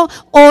eso,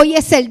 hoy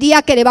es el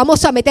día que le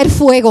vamos a meter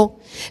fuego.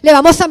 Le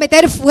vamos a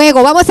meter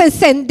fuego, vamos a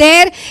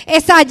encender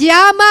esa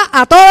llama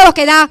a todo lo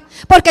que da.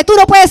 Porque tú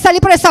no puedes salir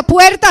por esa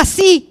puerta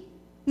así.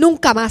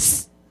 Nunca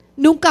más,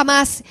 nunca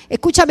más.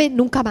 Escúchame,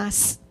 nunca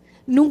más.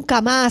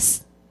 Nunca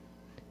más.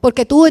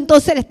 Porque tú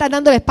entonces le estás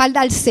dando la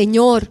espalda al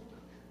Señor.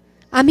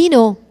 A mí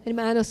no,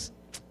 hermanos.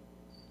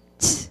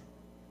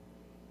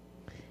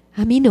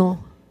 A mí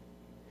no.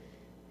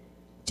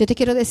 Yo te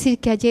quiero decir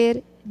que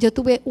ayer yo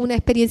tuve una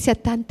experiencia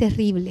tan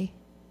terrible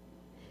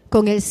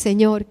con el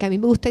Señor, que a mí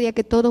me gustaría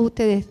que todos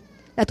ustedes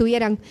la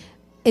tuvieran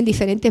en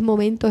diferentes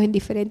momentos, en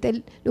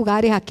diferentes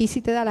lugares, aquí si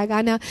te da la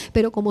gana,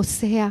 pero como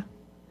sea.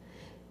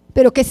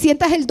 Pero que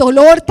sientas el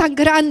dolor tan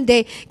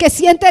grande que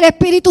siente el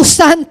Espíritu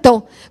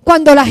Santo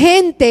cuando la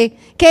gente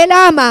que Él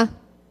ama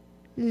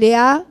le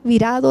ha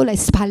virado la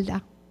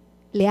espalda,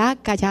 le ha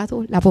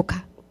callado la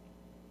boca.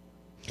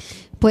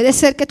 Puede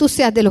ser que tú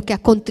seas de los que has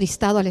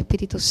contristado al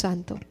Espíritu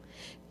Santo.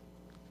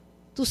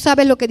 Tú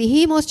sabes lo que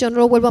dijimos, yo no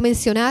lo vuelvo a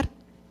mencionar.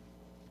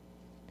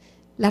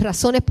 Las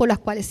razones por las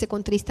cuales se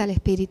contrista el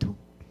Espíritu.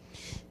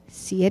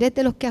 Si eres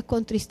de los que has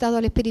contristado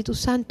al Espíritu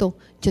Santo,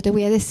 yo te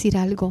voy a decir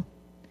algo.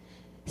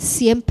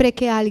 Siempre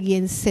que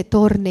alguien se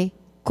torne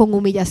con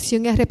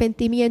humillación y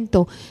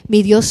arrepentimiento,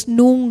 mi Dios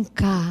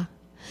nunca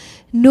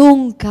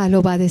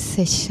lo va a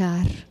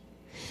desechar.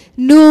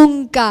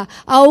 Nunca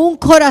a un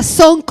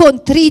corazón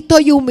contrito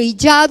y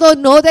humillado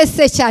no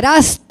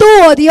desecharás tú,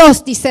 oh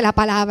Dios, dice la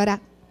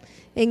palabra.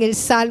 En el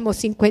Salmo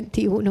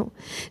 51.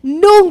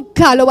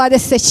 Nunca lo va a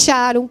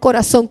desechar un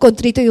corazón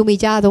contrito y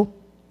humillado.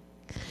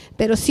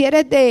 Pero si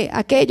eres de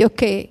aquellos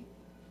que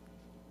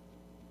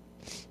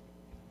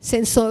se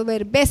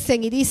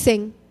ensoberbecen y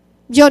dicen,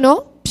 yo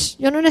no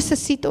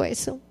necesito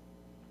eso.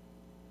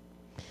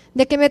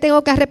 ¿De qué me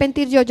tengo que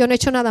arrepentir yo? Yo no he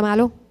hecho nada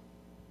malo.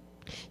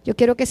 Yo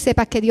quiero que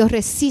sepas que Dios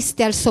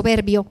resiste al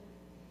soberbio,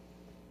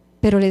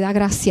 pero le da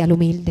gracia al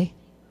humilde.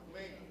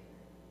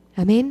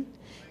 Amén.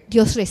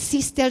 Dios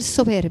resiste al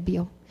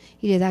soberbio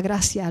y le da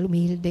gracia al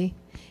humilde.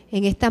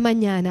 En esta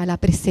mañana la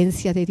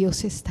presencia de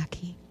Dios está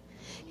aquí.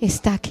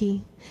 Está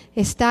aquí.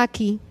 Está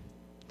aquí.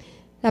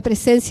 La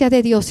presencia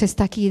de Dios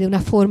está aquí de una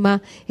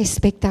forma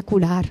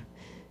espectacular,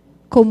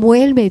 como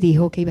Él me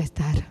dijo que iba a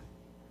estar.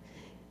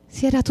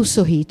 Cierra tus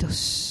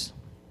ojitos.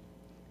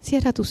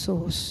 Cierra tus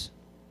ojos.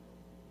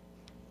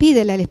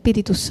 Pídele al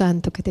Espíritu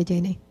Santo que te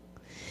llene.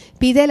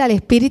 Pídele al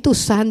Espíritu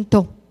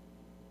Santo.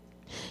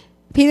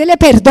 Pídele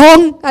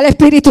perdón al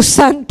Espíritu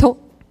Santo.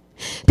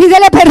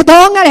 Pídele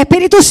perdón al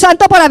Espíritu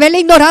Santo por haberle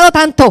ignorado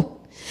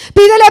tanto.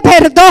 Pídele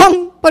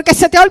perdón porque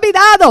se te ha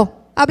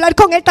olvidado hablar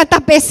con Él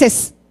tantas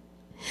veces.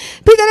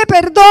 Pídele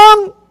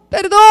perdón,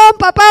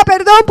 papá,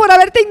 perdón por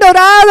haberte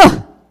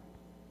ignorado.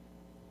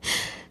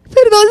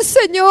 Perdón,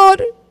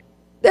 Señor.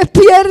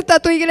 Despierta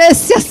tu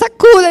iglesia,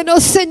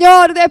 sacúdenos,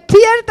 Señor.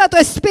 Despierta tu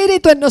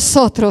espíritu en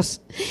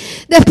nosotros.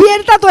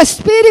 Despierta tu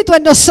espíritu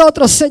en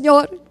nosotros,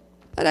 Señor,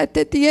 para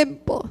este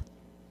tiempo.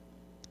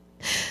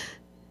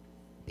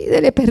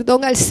 Pídele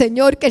perdón al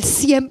Señor, que Él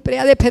siempre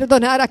ha de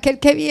perdonar a aquel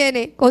que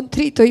viene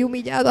contrito y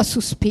humillado a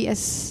sus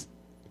pies.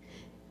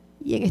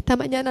 Y en esta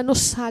mañana no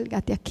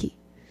salgas de aquí.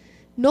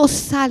 No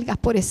salgas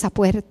por esa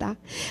puerta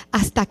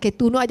hasta que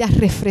tú no hayas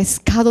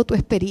refrescado tu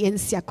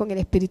experiencia con el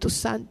Espíritu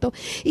Santo.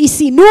 Y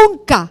si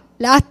nunca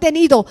la has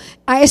tenido,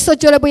 a eso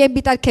yo les voy a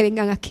invitar que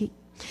vengan aquí.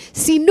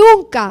 Si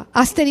nunca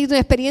has tenido una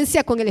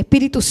experiencia con el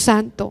Espíritu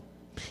Santo,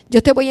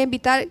 yo te voy a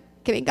invitar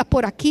que vengas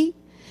por aquí.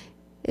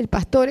 El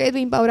pastor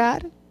Edwin va a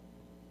orar.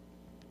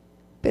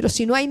 Pero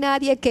si no hay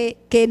nadie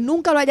que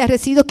nunca lo haya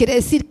recibido, quiere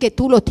decir que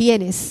tú lo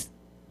tienes.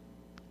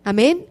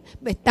 Amén.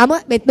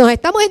 Nos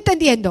estamos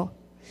entendiendo.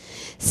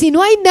 Si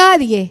no hay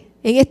nadie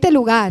en este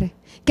lugar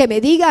que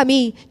me diga a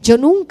mí, yo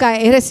nunca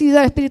he recibido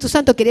el Espíritu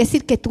Santo, quiere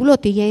decir que tú lo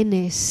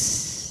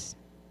tienes.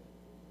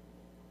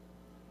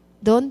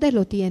 ¿Dónde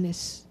lo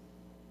tienes?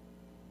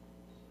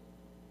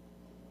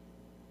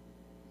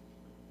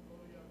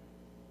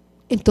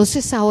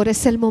 Entonces ahora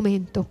es el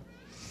momento.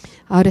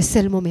 Ahora es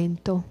el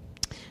momento.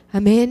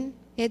 Amén.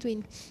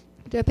 Edwin,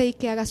 te voy a pedir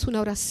que hagas una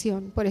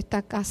oración por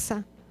esta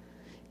casa,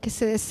 que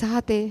se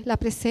desate la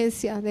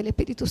presencia del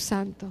Espíritu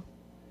Santo.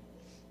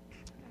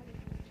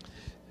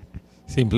 Simple.